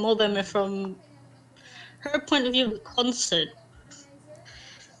send a mobile from her point of view of the concert.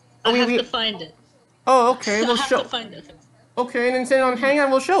 I have to find it. Oh, okay. We'll show. I have to find it. Okay, and then send it on Hangout.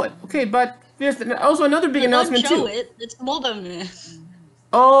 We'll show it. Okay, but there's also another big announcement too. Don't show it. It's mobile.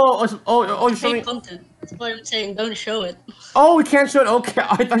 You're showing content. That's what I'm saying. Don't show it. Oh, we can't show it. Okay,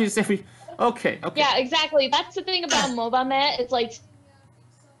 I thought you said we. Okay. Yeah, exactly. That's the thing about Mobame. It's like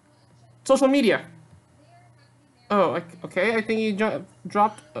social media. Oh, okay. I think you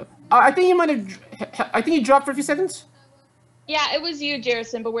dropped. I think you might have. I think you dropped for a few seconds. Yeah, it was you,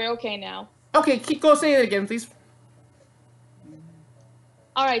 Jerison, but we're okay now. Okay, go say it again, please.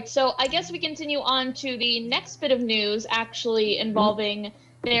 Alright, so I guess we continue on to the next bit of news, actually involving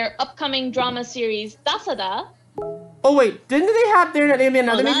their upcoming drama series, DASADA. Oh wait, didn't they have their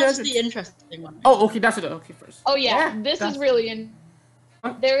another that's the interesting one. Oh, okay, DASADA. Okay, first. Oh yeah, this is really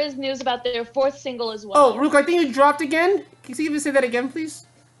there is news about their 4th single as well. Oh, Rook, I think you dropped again. Can you say that again, please?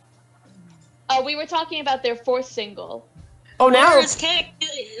 We were talking about their 4th single. Oh, now? Where's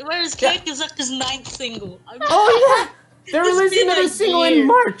Kazuka's 9th single? Oh, yeah! They're releasing another single in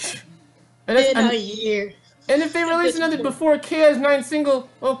March! In a year. And if they release another before Kei's 9th single,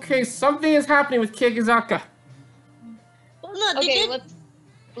 okay, something is happening with Kagezaka. Well, no, okay,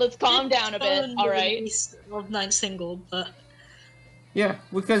 let's calm down a bit, alright? Of 9th single, but... Yeah,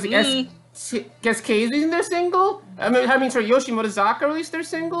 because Kei is releasing their single? Sorry, Yoshimoto released their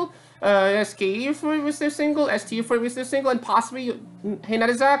single? SKE48 released their single, STU48 released their single, and possibly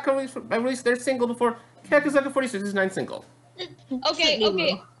Hinatazaka released their single before Kagezaka46's 9th single.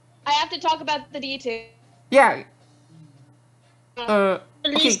 Okay. I have to talk about the details. Yeah.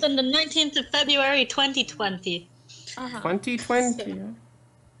 Released on the 19th of February 2020. 2020.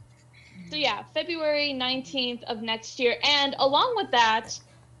 So yeah, February 19th of next year. And along with that,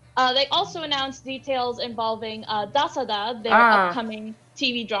 they also announced details involving DASADA, their upcoming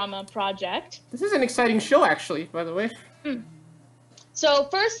TV drama project. This is an exciting show, actually, by the way. So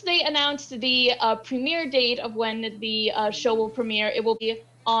first they announced the premiere date of when the show will premiere. It will be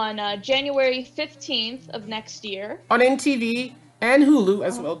on January 15th of next year. On NTV and Hulu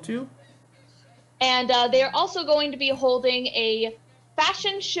as well, too. And they're also going to be holding a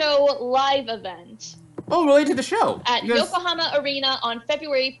fashion show live event. Oh, related to the show. At Yokohama Arena on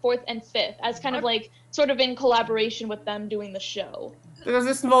February 4th and 5th, as kind of like, sort of in collaboration with them doing the show. Because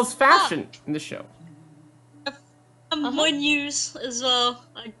this involves fashion in the show. More news as well.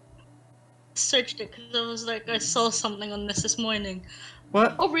 I searched it because I was like, I saw something on this morning.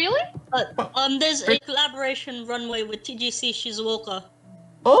 What? Oh, really? There's a collaboration runway with TGC Shizuoka.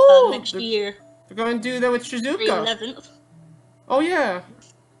 Oh! Next year. They're going to do that with Shizuoka. The 11th. Oh, yeah.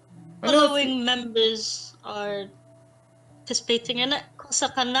 Following members are participating in it.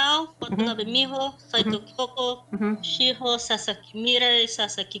 Osaka Nao, Watanabe Miho, Saito Kyoko, Shiho, Sasaki Mirai,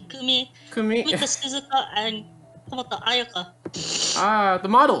 Sasaki Kumi, Mika Suzuka, and Tomoto Ayaka. Ah, the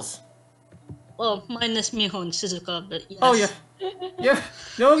models. Well, minus Miho and Suzuka, but yes. Oh, yeah. Yeah.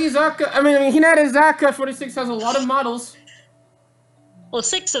 Nogizaka, I mean, Hinata 46 has a lot of models. Well,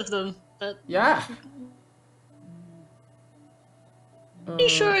 6 of them, but... Yeah. Pretty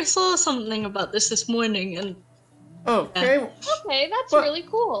sure I saw something about this morning, and... Okay. Yeah. Okay, that's really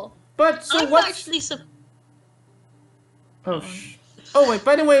cool. But, so I'm what's... actually Oh, wait,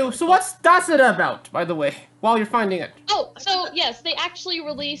 by the way, so what's DASADA about, by the way, while you're finding it? Oh, so, yes, they actually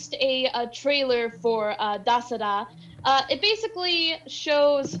released a trailer for DASADA. It basically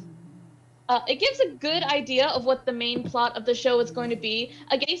shows... it gives a good idea of what the main plot of the show is going to be.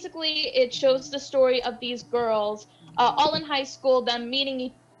 Basically, it shows the story of these girls, all in high school, them meeting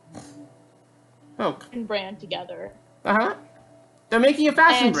each brand together. They're making a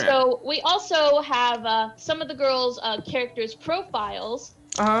fashion brand. And so we also have some of the girls' characters' profiles,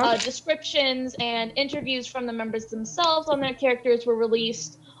 descriptions, and interviews from the members themselves on their characters were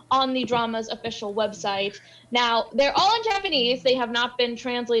released on the drama's official website. Now, they're all in Japanese. They have not been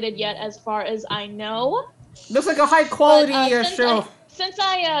translated yet, as far as I know. Looks like a high-quality show. Since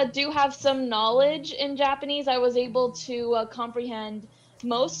I do have some knowledge in Japanese, I was able to comprehend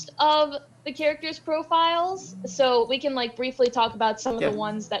most of the characters' profiles, so we can like briefly talk about some of the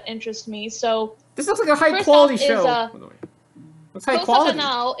ones that interest me. So this looks like a high-quality show. By the way. What's high quality?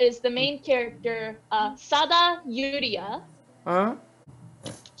 Now is the main character, Sada Yuria.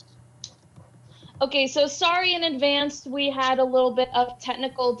 Okay, so sorry in advance, we had a little bit of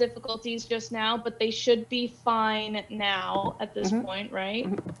technical difficulties just now, but they should be fine now at this point, right?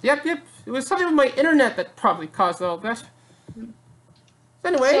 Yep. It was something with my internet that probably caused all that.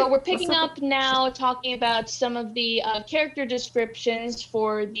 Anyway, so we're picking up now, talking about some of the character descriptions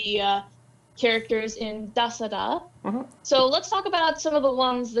for the characters in DASADA. So let's talk about some of the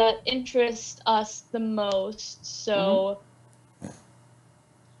ones that interest us the most. So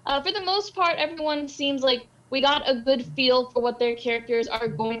for the most part, everyone seems like we got a good feel for what their characters are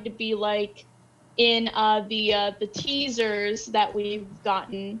going to be like in the teasers that we've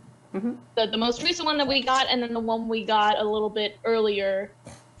gotten. The most recent one that we got, and then the one we got a little bit earlier,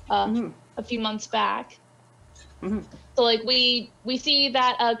 a few months back. So like we see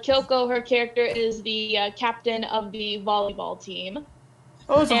that Kyoko, her character, is the captain of the volleyball team.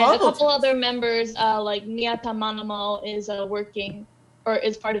 Oh, it's and a couple other members like Miyata Manamo is working or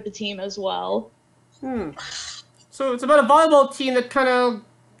is part of the team as well. So it's about a volleyball team that kind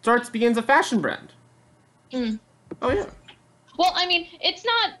of begins a fashion brand. Oh yeah. Well, I mean, it's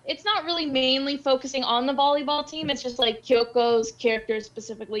not really mainly focusing on the volleyball team. It's just like Kyoko's character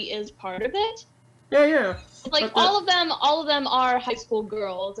specifically is part of it. Yeah. Like all of them are high school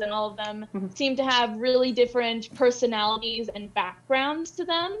girls, and all of them seem to have really different personalities and backgrounds to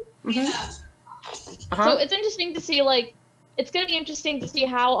them. So it's interesting to see, like, it's going to be interesting to see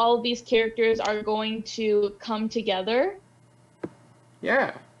how all of these characters are going to come together.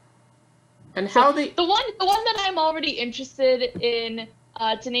 Yeah. And how the one that I'm already interested in,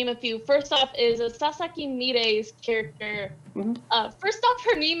 to name a few. First off is Sasaki Mirei's character. First off,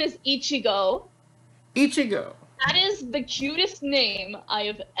 her name is Ichigo. Ichigo. That is the cutest name I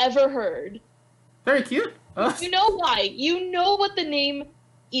have ever heard. Very cute. You know why? You know what the name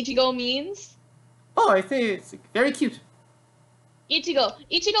Ichigo means? Oh, I think it's very cute. Ichigo.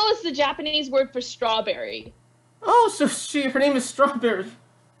 Ichigo is the Japanese word for strawberry. Oh, so her name is Strawberry.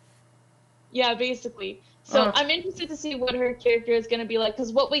 Yeah, basically. So I'm interested to see what her character is going to be like,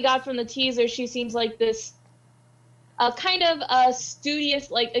 because what we got from the teaser, she seems like this kind of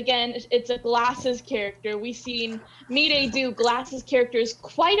studious, like, again, it's a glasses character. We've seen Mirei do glasses characters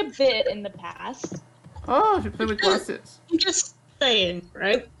quite a bit in the past. Oh, she played with glasses. I'm just saying,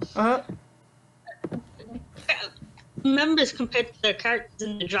 right? Members compared to their characters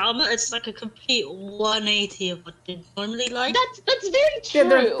in the drama, it's like a complete 180 of what they normally like. That's very true.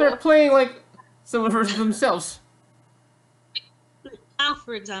 Yeah, they're playing like similar versions of themselves. Now,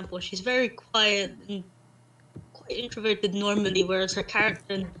 for example, she's very quiet and quite introverted normally, whereas her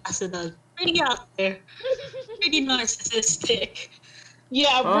character in DASADA is pretty out there, pretty narcissistic.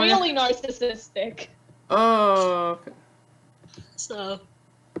 Yeah, really narcissistic. Oh. Okay. So.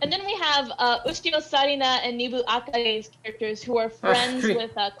 And then we have Ushio Sarina and Nibu Akage's characters, who are friends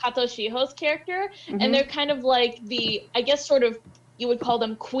with Kato Shiho's character, and they're kind of like the, I guess, sort of, you would call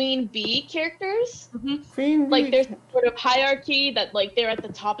them Queen Bee characters. Queen Bee. Like there's sort of hierarchy that like they're at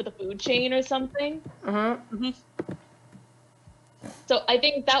the top of the food chain or something. So I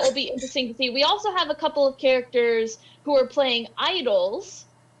think that will be interesting to see. We also have a couple of characters who are playing idols.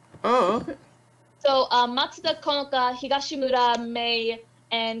 Oh, okay. So Matsuda Konoka, Higashimura Mei,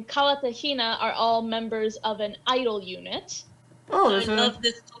 and Kawata Hina are all members of an idol unit. Oh, I love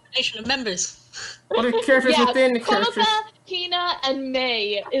this combination of members. What are characters within the characters? Konoka, Hina, and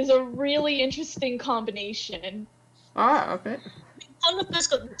Mei is a really interesting combination. Ah, okay. Konoka's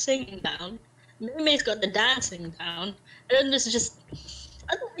got the singing down. Mei's got the dancing down. And then there's just...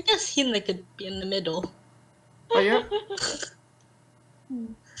 I guess Hina could be in the middle. Oh, yeah?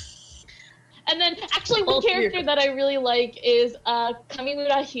 And then, actually, one character that I really like is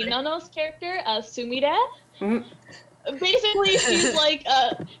Kamimura Hinano's character, Sumire. Mm-hmm. Basically, she's like,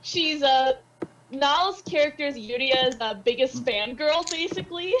 she's Nao's character's Yuria's biggest fangirl,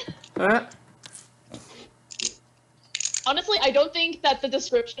 basically. Honestly, I don't think that the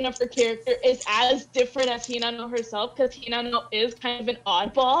description of her character is as different as Hinano herself, because Hinano is kind of an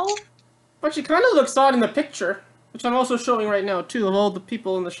oddball. But she kind of looks odd in the picture, which I'm also showing right now, too, of all the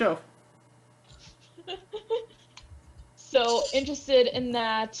people in the show. So, interested in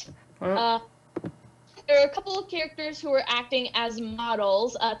that. There are a couple of characters who are acting as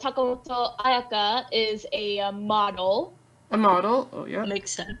models. Takamoto Ayaka is a model. A model? Oh, yeah.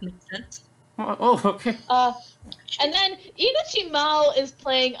 Makes sense. Oh, okay. And then Inuchi Mao is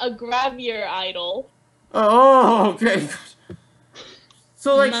playing a Gravier idol. Oh, okay.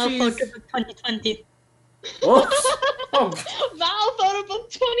 So, like, Mao she's... Photobook 2020. Oh. Mao Photobook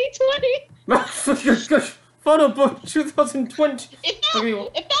 2020! Photobook 2020.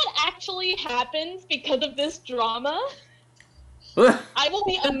 If that actually happens because of this drama, I will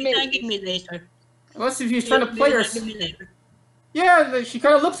be amazed. Give me later. Unless if he's trying to play her. Yeah, she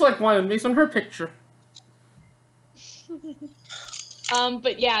kind of looks like one based on her picture.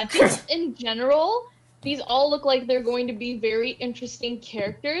 But yeah, just in general, these all look like they're going to be very interesting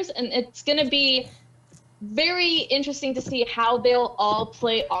characters, and it's going to be very interesting to see how they'll all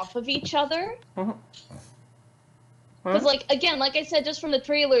play off of each other. Because, like, again, like I said, just from the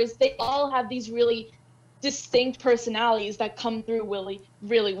trailers, they all have these really distinct personalities that come through really,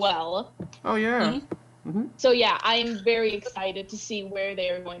 really well. Oh, yeah. So, yeah, I'm very excited to see where they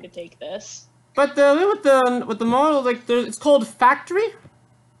are going to take this. But with the model, like, it's called Factory?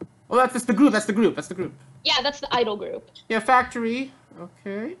 Well, that's the group, that's the group. Yeah, that's the idol group. Yeah, Factory.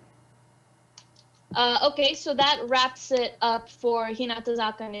 Okay. Okay, so that wraps it up for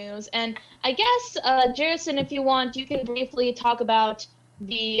Hinatazaka news. And I guess, Jerison, if you want, you can briefly talk about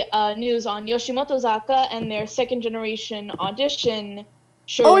the news on Yoshimotozaka and their second-generation audition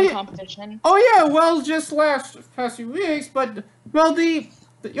showroom competition. Oh, yeah, well, just past few weeks, but, well, the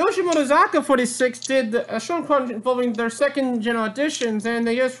Yoshimotozaka 46 did a showroom competition involving their second-gen auditions, and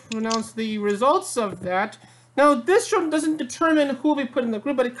they just announced the results of that. Now, this show doesn't determine who we put in the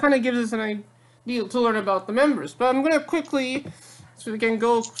group, but it kind of gives us an idea to learn about the members. But I'm going to quickly, so we can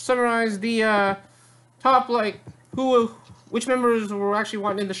go summarize the top, like, which members were actually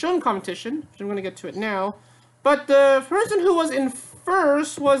wanted in the showroom competition, which I'm going to get to it now. But the person who was in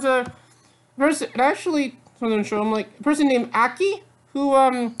first was a person, actually, I'm show him, like, a person named Aki, who,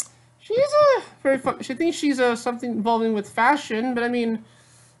 she's a very fun, she thinks she's something involving with fashion, but I mean,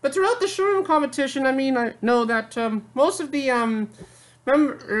 but throughout the showroom competition, I mean, I know that most of the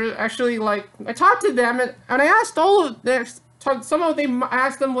members actually, like, I talked to them, and I asked all of them, somehow they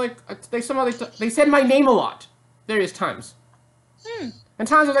asked them, like, they said my name a lot, various times. And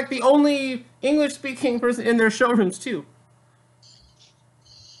times I was, like, the only English-speaking person in their showrooms, too.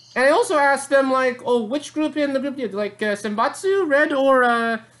 And I also asked them, like, oh, which group in the group did, like, Senbatsu, Red,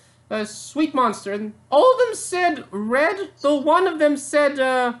 or Sweet Monster? And all of them said Red, though one of them said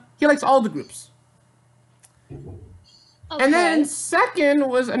he likes all the groups. Okay. And then second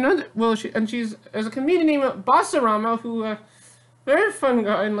was another, well, she's a comedian named Basarama, who, very fun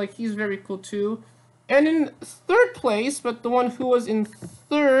guy, and, like, he's very cool, too. And in third place, but the one who was in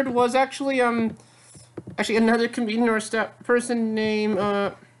third was actually another comedian or person named,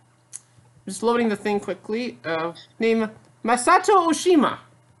 just loading the thing quickly, named Masato Oshima.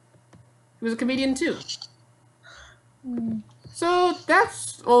 He was a comedian too. So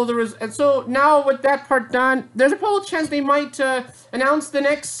that's all there is. And so now with that part done, there's a probable chance they might announce the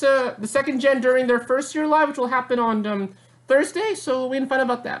next, the second gen during their first year live, which will happen on Thursday. So we can find out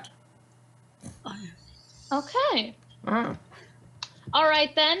about that. Okay. All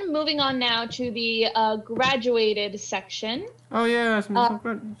right, then. Moving on now to the graduated section. Oh, yeah.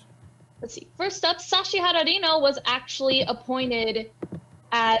 Let's see. First up, Sashihara Rino was actually appointed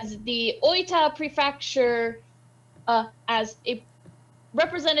as the Oita Prefecture, as a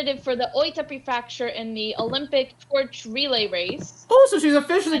representative for the Oita Prefecture in the Olympic torch relay race. Oh, so she's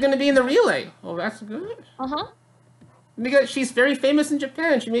officially going to be in the relay. Oh, that's good. Uh-huh. Because she's very famous in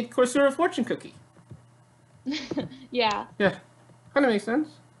Japan. She made Korsura fortune cookie. Yeah. Yeah. Kind of makes sense.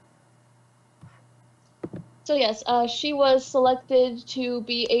 So yes, she was selected to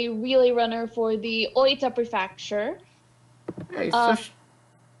be a relay runner for the Oita Prefecture. Hey, so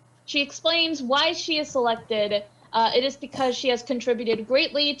she explains why she is selected. It is because she has contributed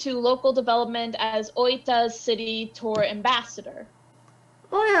greatly to local development as Oita's city tour ambassador.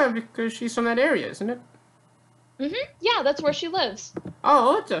 Oh yeah, because she's from that area, isn't it? Yeah, that's where she lives.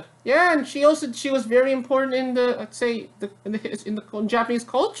 Oh, Oita. Yeah, and she was very important in the, let's say, in the Japanese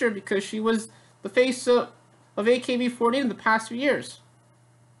culture because she was the face of AKB48 in the past few years.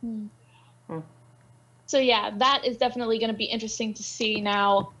 So yeah, that is definitely going to be interesting to see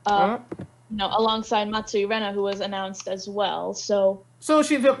now. You know, alongside Matsui Rena, who was announced as well. So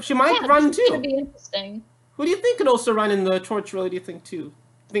she might run too. It's going to be interesting. Who do you think could also run in the torch relay? Do you think too? You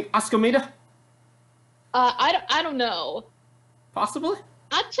think Asuka? I don't know. Possibly.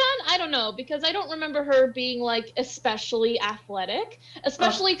 Achan, I don't know, because I don't remember her being like especially athletic,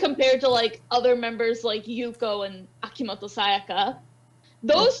 especially compared to like other members like Yuko and Akimoto Sayaka.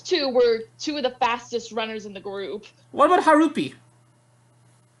 Those two were two of the fastest runners in the group. What about Harupi?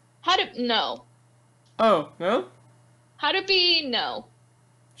 No. Oh, no? Harupi, no.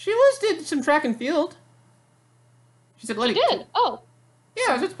 She did some track and field. She did. Oh.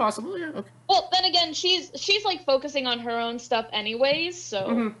 Yeah, that's possible. Yeah. Okay. Well, then again, she's like focusing on her own stuff anyways,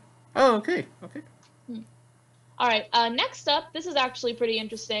 so. Oh, okay. Okay. All right. Next up, this is actually pretty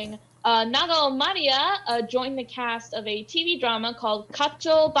interesting. Nagao Maria joined the cast of a TV drama called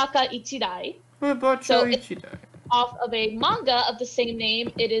Kacho Baka Ichidai. Ichidai. Off of a manga of the same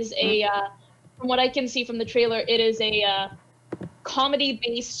name. It is a, from what I can see from the trailer, it is a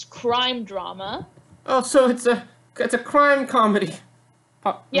comedy-based crime drama. Oh, so it's a crime comedy.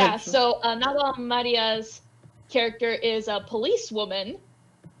 Yeah. So Nagao Maria's character is a policewoman.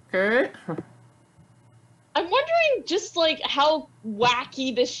 Okay. I'm wondering just like how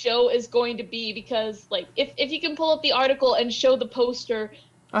wacky this show is going to be because like if you can pull up the article and show the poster.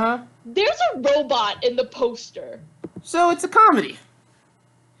 There's a robot in the poster. So it's a comedy.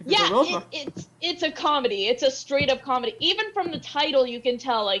 Yeah, it's a comedy. It's a straight up comedy. Even from the title, you can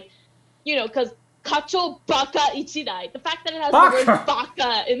tell, like, you know, because Kacho Baka Ichidai. The fact that it has the word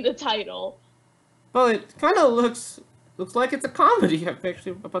baka in the title. Well, it kind of looks like it's a comedy. I'm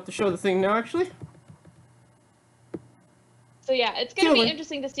actually about to show the thing now, actually. So yeah, it's gonna be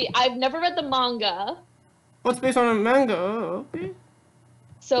interesting to see. I've never read the manga. What's based on a manga? Oh, okay.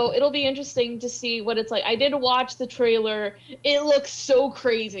 So it'll be interesting to see what it's like. I did watch the trailer. It looks so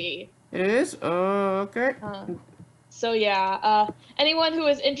crazy. It is? Okay. So yeah, anyone who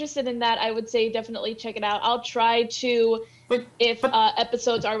is interested in that, I would say definitely check it out. I'll try to, if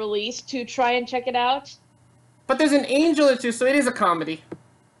episodes are released, to try and check it out. But there's an angel or two, so it is a comedy.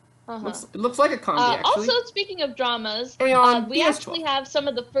 It looks like a comedy, actually. Also, speaking of dramas, we actually have some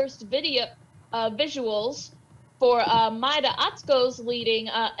of the first visuals for Maeda Atsuko's leading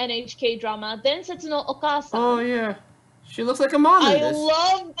NHK drama, Densetsu no Okasan. Oh, yeah. She looks like a mom in this. I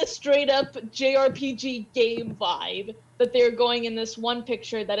love the straight-up JRPG game vibe that they're going in this one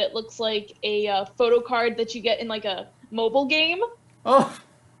picture, that it looks like a photo card that you get in, like, a mobile game. Oh.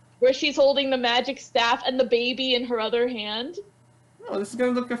 Where she's holding the magic staff and the baby in her other hand. Oh, this is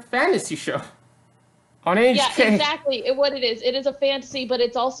going to look like a fantasy show. On NHK. Yeah, exactly. What it is. It is a fantasy, but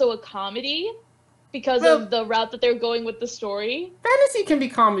it's also a comedy. Because of the route that they're going with the story. Fantasy can be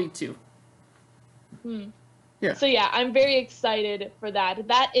comedy, too. Yeah. So yeah, I'm very excited for that.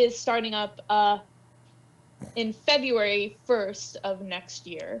 That is starting up in February 1st of next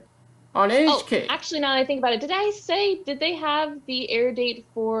year. On NHK. Oh, actually, now that I think about it, did they have the air date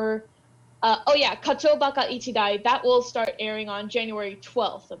for... oh yeah, Kacho Baka Ichidai. That will start airing on January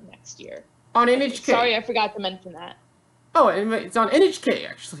 12th of next year. On NHK. Sorry, I forgot to mention that. Oh, it's on NHK,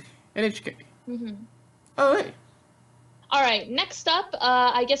 actually. NHK. Oh, hey. All right, next up,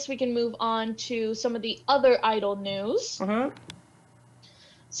 I guess we can move on to some of the other idol news.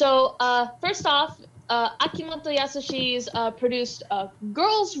 So, first off, Akimoto Yasashi's produced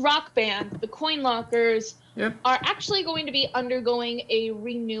girls rock band, the Coin Lockers, are actually going to be undergoing a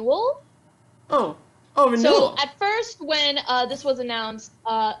renewal. Oh, renewal. So, at first, when this was announced,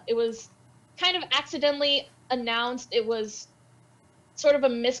 it was kind of accidentally announced. It was sort of a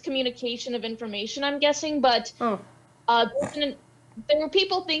miscommunication of information, I'm guessing, but there were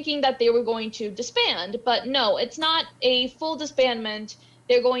people thinking that they were going to disband, but no, it's not a full disbandment.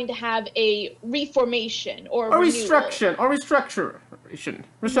 They're going to have a reformation or restructure.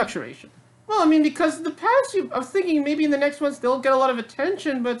 Restructuration. Well, I mean, because the past few, I was thinking maybe in the next ones they'll get a lot of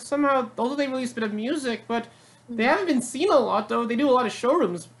attention, but somehow, although they released a bit of music, but they haven't been seen a lot, though. They do a lot of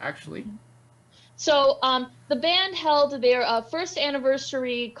showrooms, actually. So, the band held their first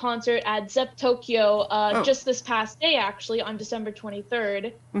anniversary concert at Zepp Tokyo just this past day, actually, on December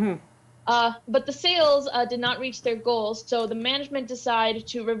 23rd. But the sales did not reach their goals, so the management decided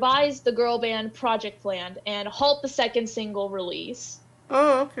to revise the girl band project plan and halt the second single release.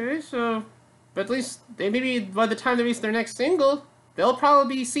 Oh, okay, so... But at least, maybe by the time they release their next single, they'll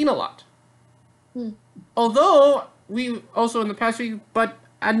probably be seen a lot. Although, we also in the past week, but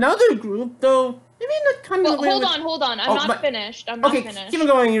another group, though, maybe not kind of... Hold on, I'm not finished. Okay, keep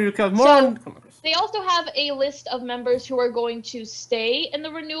going, Yuruka. More on... They also have a list of members who are going to stay in the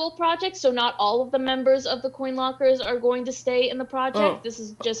renewal project, so not all of the members of the Coin Lockers are going to stay in the project. This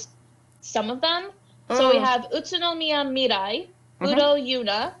is just some of them. So we have Utsunomiya Mirai, Udo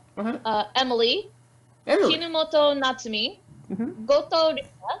Yuna, Emily, Kinumoto Natsumi, Goto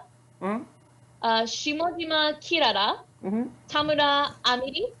Rika, Shimojima Kirara, Tamura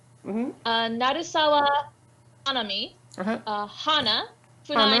Amiri, Narusawa Hanami, Hana,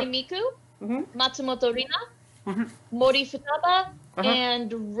 Funai Miku, Matsumoto Rina, Mori Futaba,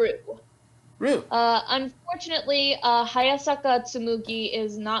 and Ru. Unfortunately, Hayasaka Tsumugi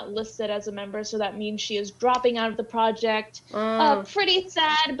is not listed as a member, so that means she is dropping out of the project. Pretty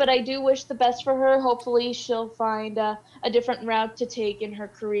sad, but I do wish the best for her. Hopefully she'll find a different route to take in her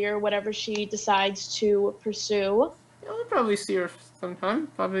career, whatever she decides to pursue. Yeah, we'll probably see her sometime,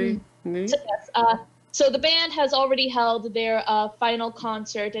 probably. So the band has already held their final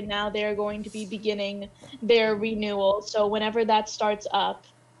concert, and now they're going to be beginning their renewal. So whenever that starts up,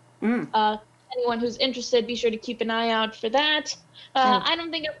 anyone who's interested, be sure to keep an eye out for that. I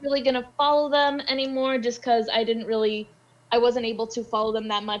don't think I'm really going to follow them anymore, just because I wasn't able to follow them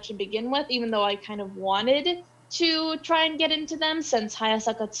that much to begin with, even though I kind of wanted to try and get into them, since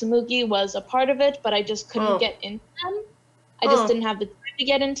Hayasaka Tsumugi was a part of it, but I just couldn't get into them. I just didn't have the time to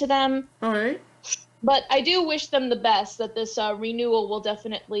get into them. All right. But I do wish them the best, that this renewal will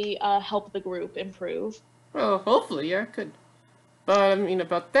definitely help the group improve. Well, hopefully, yeah, it could. But, I mean,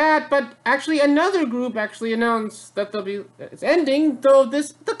 about that, but actually another group actually announced that it's ending, though the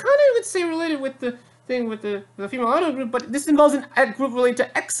kind of, I would say, related with the thing with the female idol group, but this involves a group related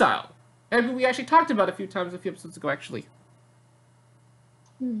to Exile. And we actually talked about a few times a few episodes ago, actually.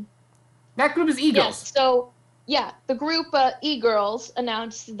 That group is E-Girls. Yes, so, yeah, the group E-Girls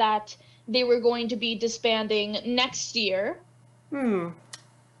announced that they were going to be disbanding next year. The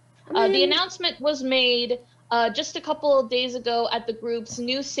announcement was made just a couple of days ago at the group's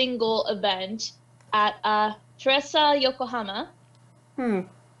new single event at Teresa Yokohama.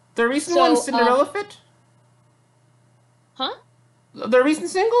 The recent one, Cinderella Fit? Huh? The recent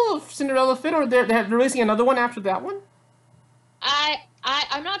single, Cinderella Fit, or they're releasing another one after that one?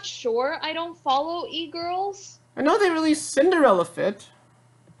 I'm not sure. I don't follow E-Girls. I know they released Cinderella Fit.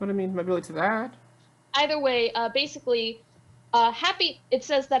 But I mean, related to that. Either way, basically, it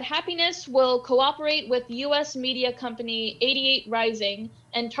says that Happiness will cooperate with U.S. media company 88 Rising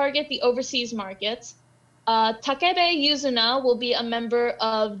and target the overseas markets. Takebe Yuzuna will be a member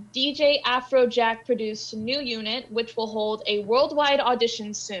of DJ Afrojack-produced new unit, which will hold a worldwide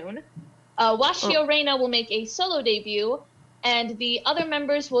audition soon. Washio Reina will make a solo debut, and the other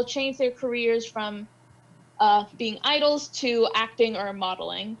members will change their careers from being idols to acting or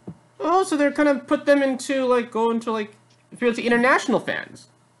modeling. Oh, so they're kind of put them into, appeal to international fans.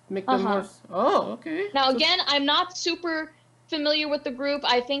 Make them more... Oh, okay. Now, again, I'm not super familiar with the group.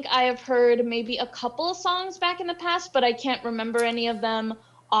 I think I have heard maybe a couple of songs back in the past, but I can't remember any of them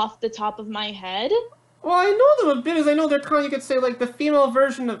off the top of my head. Well, I know them a bit, as I know they're kind of, you could say, the female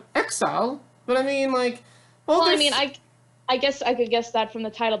version of Exile. But I mean, I guess I could guess that from the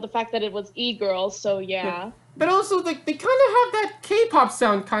title, the fact that it was E-Girls, so yeah. But also, they kind of have that K-pop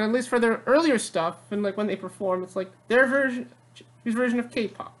sound, at least for their earlier stuff, and, when they perform, it's, their version of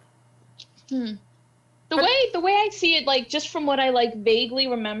K-pop. The way I see it, just from what I, vaguely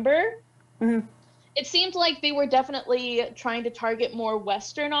remember, it seemed like they were definitely trying to target more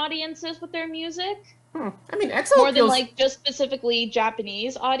Western audiences with their music. I mean, Exile more than, just specifically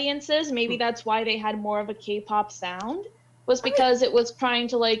Japanese audiences. Maybe that's why they had more of a K-pop sound. Was because it was trying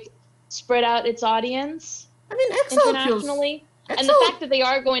to spread out its audience. I mean, Exile internationally, and the fact that they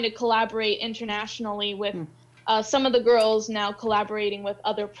are going to collaborate internationally with some of the girls now collaborating with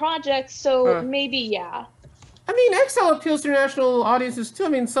other projects. So maybe yeah. I mean, Exile appeals to international audiences too. I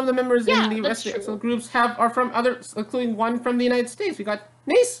mean, some of the members in the rest of the Exile groups are from others, including one from the United States. We got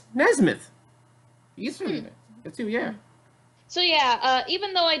Nesmith. He's from the United States too, yeah. So yeah,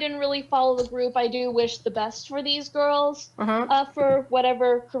 even though I didn't really follow the group, I do wish the best for these girls for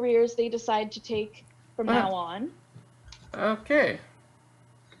whatever careers they decide to take from now on. Okay.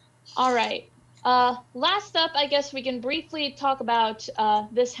 All right. Last up, I guess we can briefly talk about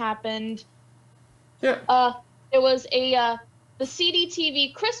this happened. Yeah. There was the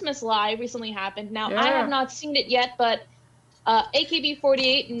CDTV Christmas Live recently happened. Now, I have not seen it yet, but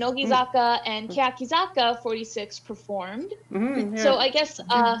AKB48, Nogizaka, and Kyakizaka 46 performed. So I guess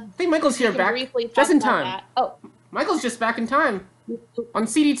I think Michael's here back. Just in time. That. Oh, Michael's just back in time on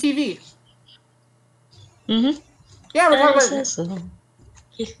CDTV. Mm-hmm. Yeah, we're talking about.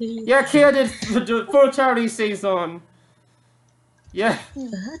 Yeah, Kia did for charity saison. Yeah.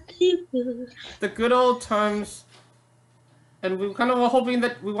 The good old times. And we kind of were hoping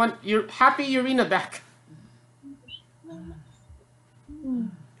that we want your happy Irina back.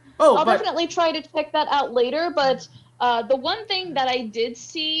 I'll definitely try to check that out later, but the one thing that I did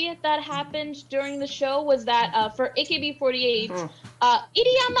see that happened during the show was that for AKB48,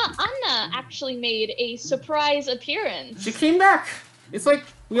 Iriyama Anna actually made a surprise appearance. She came back. It's like,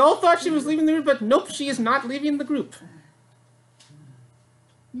 we all thought she was leaving the group, but nope, she is not leaving the group.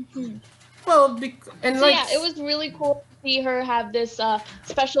 Well, yeah, it was really cool to see her have this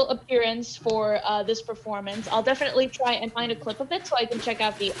special appearance for this performance. I'll definitely try and find a clip of it so I can check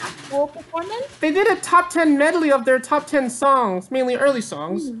out the actual performance. They did a top 10 medley of their top 10 songs, mainly early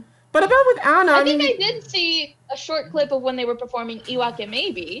songs. But about with Anna, I think I did see a short clip of when they were performing Iwake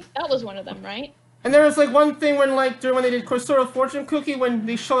Maybe. That was one of them, right? And there was like one thing when when they did Korsoro Fortune Cookie, when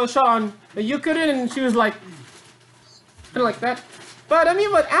they showed on the Yukurin, and she was like, kind of like that. But I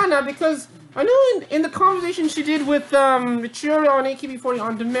mean with Anna, because I know in the conversation she did with Chioro on AKB48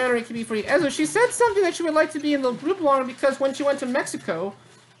 on Demand or AKB48 Ezo, she said something that she would like to be in the group longer because when she went to Mexico,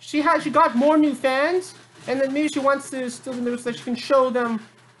 she got more new fans, and then maybe she wants to still in there so that she can show them,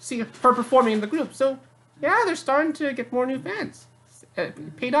 see her performing in the group. So yeah, they're starting to get more new fans.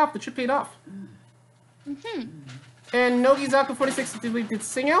 It paid off. The trip paid off. And Nogizaka 46 did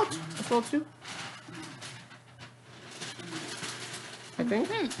Sing Out as well too. I think.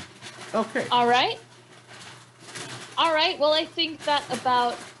 Okay. All right. Well, I think that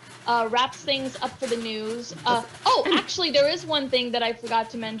about wraps things up for the news. Actually, there is one thing that I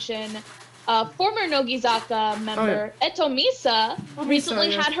forgot to mention. Former Nogizaka member Eto Misa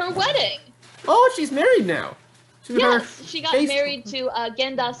recently had her wedding. Oh, she's married now. Yes, she got married to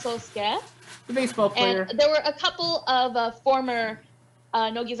Genda Sosuke. The baseball player. And there were a couple of former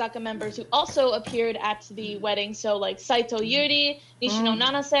Nogizaka members who also appeared at the wedding. So like Saito Yuri, Nishino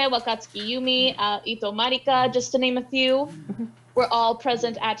Nanase, Wakatsuki Yumi, Ito Marika, just to name a few, were all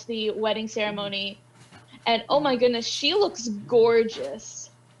present at the wedding ceremony. And oh my goodness, she looks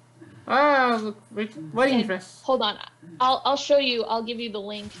gorgeous. Ah, wedding dress. Hold on, I'll show you. I'll give you the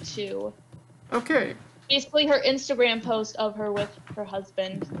link to. Okay. Basically, her Instagram post of her with her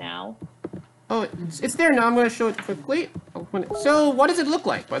husband now. Oh, it's there now. I'm going to show it quickly. So, what does it look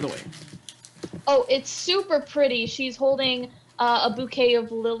like, by the way? Oh, it's super pretty. She's holding a bouquet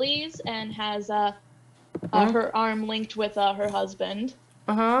of lilies and has her arm linked with her husband.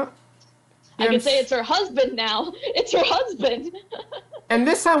 I can say it's her husband now. It's her husband. And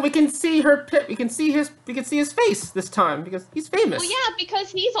this time we can see we can see his face this time because he's famous. Well, yeah,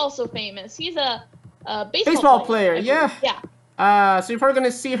 because he's also famous. He's a baseball player. Yeah. Yeah. So you're probably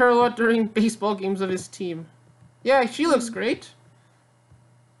going to see her a lot during baseball games of his team. Yeah, she looks great.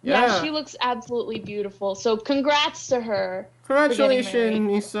 Yeah, she looks absolutely beautiful. So congrats to her. Congratulations,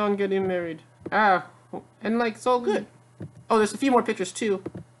 Misa, on getting married. And like, it's all good. Oh, there's a few more pictures too.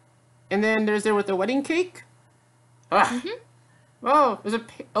 And then there's there with the wedding cake. Oh, there's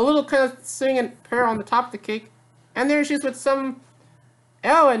a little kind of swinging pear on the top of the cake. And there she's with some...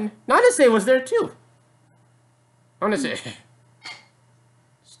 Oh, and Nanase was there too. Nanase.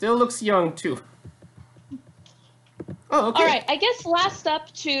 Still looks young, too. Oh, okay. All right, I guess last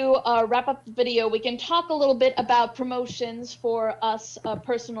up to wrap up the video, we can talk a little bit about promotions for us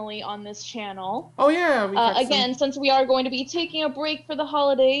personally on this channel. Oh, yeah. Again, since we are going to be taking a break for the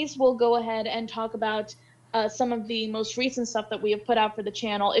holidays, we'll go ahead and talk about some of the most recent stuff that we have put out for the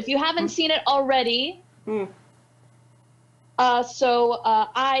channel. If you haven't seen it already,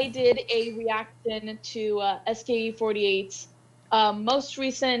 I did a reaction to SKE48's most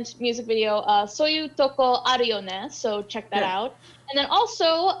recent music video, Soyu Toko Arione, so check that out. And then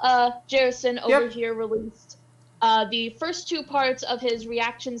also, Jerison over here released the first 2 parts of his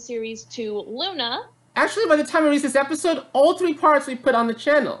reaction series to Luna. Actually, by the time we release this episode, all 3 parts we put on the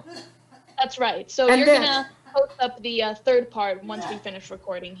channel. That's right. So you're gonna post up the third part once we finish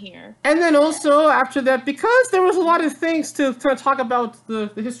recording here. And then also, after that, because there was a lot of things to talk about the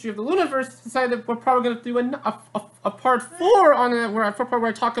history of the Looniverse, decided that we're probably going to do a part 4 on it, where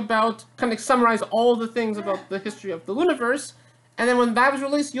I talk about, kind of summarize all the things about the history of the Looniverse. And then when that was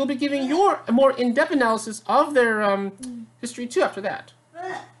released, you'll be giving your more in-depth analysis of their history too after that.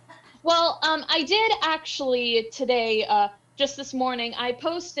 Well, I did actually today, just this morning, I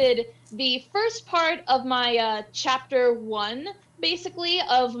posted the first part of my chapter 1, basically,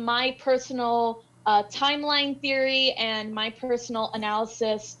 of my personal timeline theory and my personal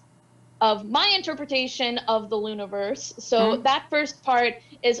analysis of my interpretation of the Looniverse. So that first part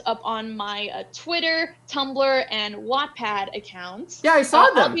is up on my Twitter, Tumblr, and Wattpad accounts. Yeah, I saw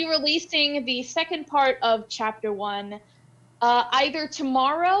them. I'll be releasing the second part of chapter 1 either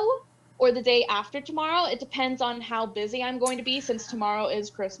tomorrow or the day after tomorrow. It depends on how busy I'm going to be, since tomorrow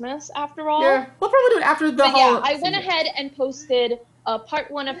is Christmas, after all. Yeah, we'll probably do it after the whole... Yeah, I went ahead and posted part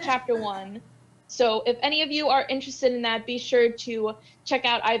 1 of chapter 1. So if any of you are interested in that, be sure to check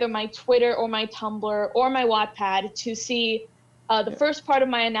out either my Twitter or my Tumblr or my Wattpad to see the first part of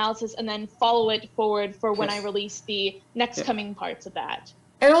my analysis, and then follow it forward for when I release the next coming parts of that.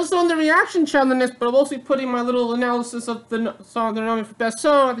 And also on the reaction channel, but I'll also be putting my little analysis of the song they're nominated for Best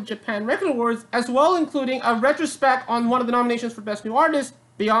Song at the Japan Record Awards, as well including a retrospect on one of the nominations for Best New Artist,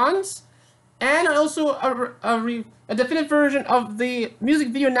 Beyond's, and also a definitive version of the music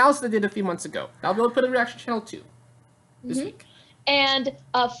video analysis I did a few months ago. I'll be able to put a reaction channel too this week. And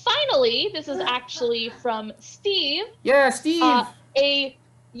finally, this is actually from Steve. Yeah, Steve! A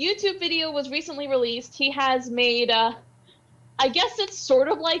YouTube video was recently released. He has made, I guess it's sort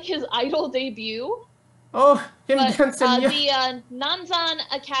of like his idol debut. Oh, him dancing, the Nanzan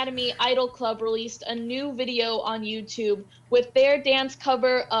Academy Idol Club released a new video on YouTube with their dance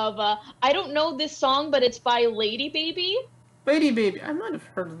cover of, I don't know this song, but it's by Lady Baby. Lady Baby, I might have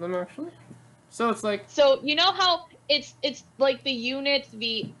heard of them actually. So it's like... So, you know how it's like the unit,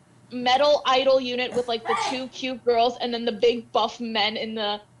 the metal idol unit with like the 2 cute girls and then the big buff men in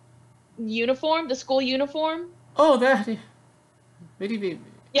the uniform, the school uniform? Oh, that... Lady Baby.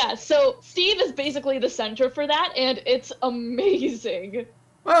 Yeah, so Steve is basically the center for that, and it's amazing.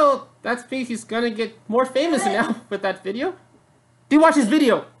 Well, that's means he's gonna get more famous now with that video. Do watch his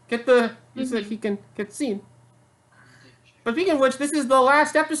video. Get the so that he can get seen. But speaking of which, this is the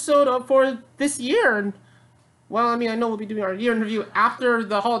last episode for this year. And, well, I mean, I know we'll be doing our year in review after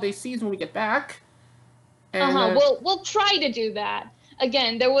the holiday season when we get back. And, we'll try to do that.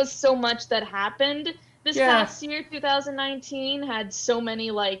 Again, there was so much that happened. This past year, 2019, had so many,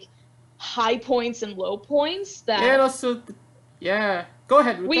 like, high points and low points that... And also, go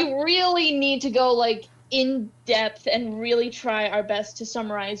ahead, Ruka. We really need to go, like, in-depth and really try our best to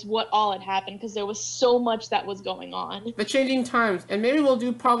summarize what all had happened, because there was so much that was going on. The changing times. And maybe we'll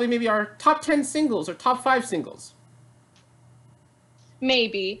do probably our top 10 singles or top 5 singles.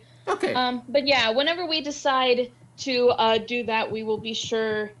 Maybe. Okay. But yeah, whenever we decide to do that, we will be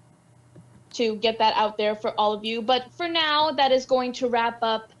sure to get that out there for all of you. But for now, that is going to wrap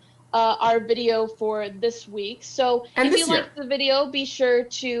up our video for this week. So if you liked the video, be sure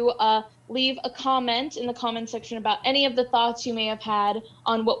to leave a comment in the comment section about any of the thoughts you may have had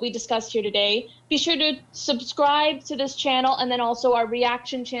on what we discussed here today. Be sure to subscribe to this channel and then also our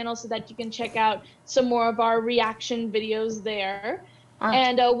reaction channel so that you can check out some more of our reaction videos there.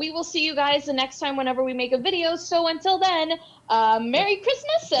 And we will see you guys the next time whenever we make a video. So until then, Merry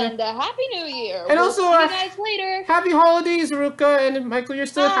Christmas and Happy New Year. And also, see you guys later. Happy holidays, Ruka and Michael. You're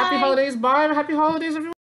still happy holidays. Bye. Happy holidays, everyone.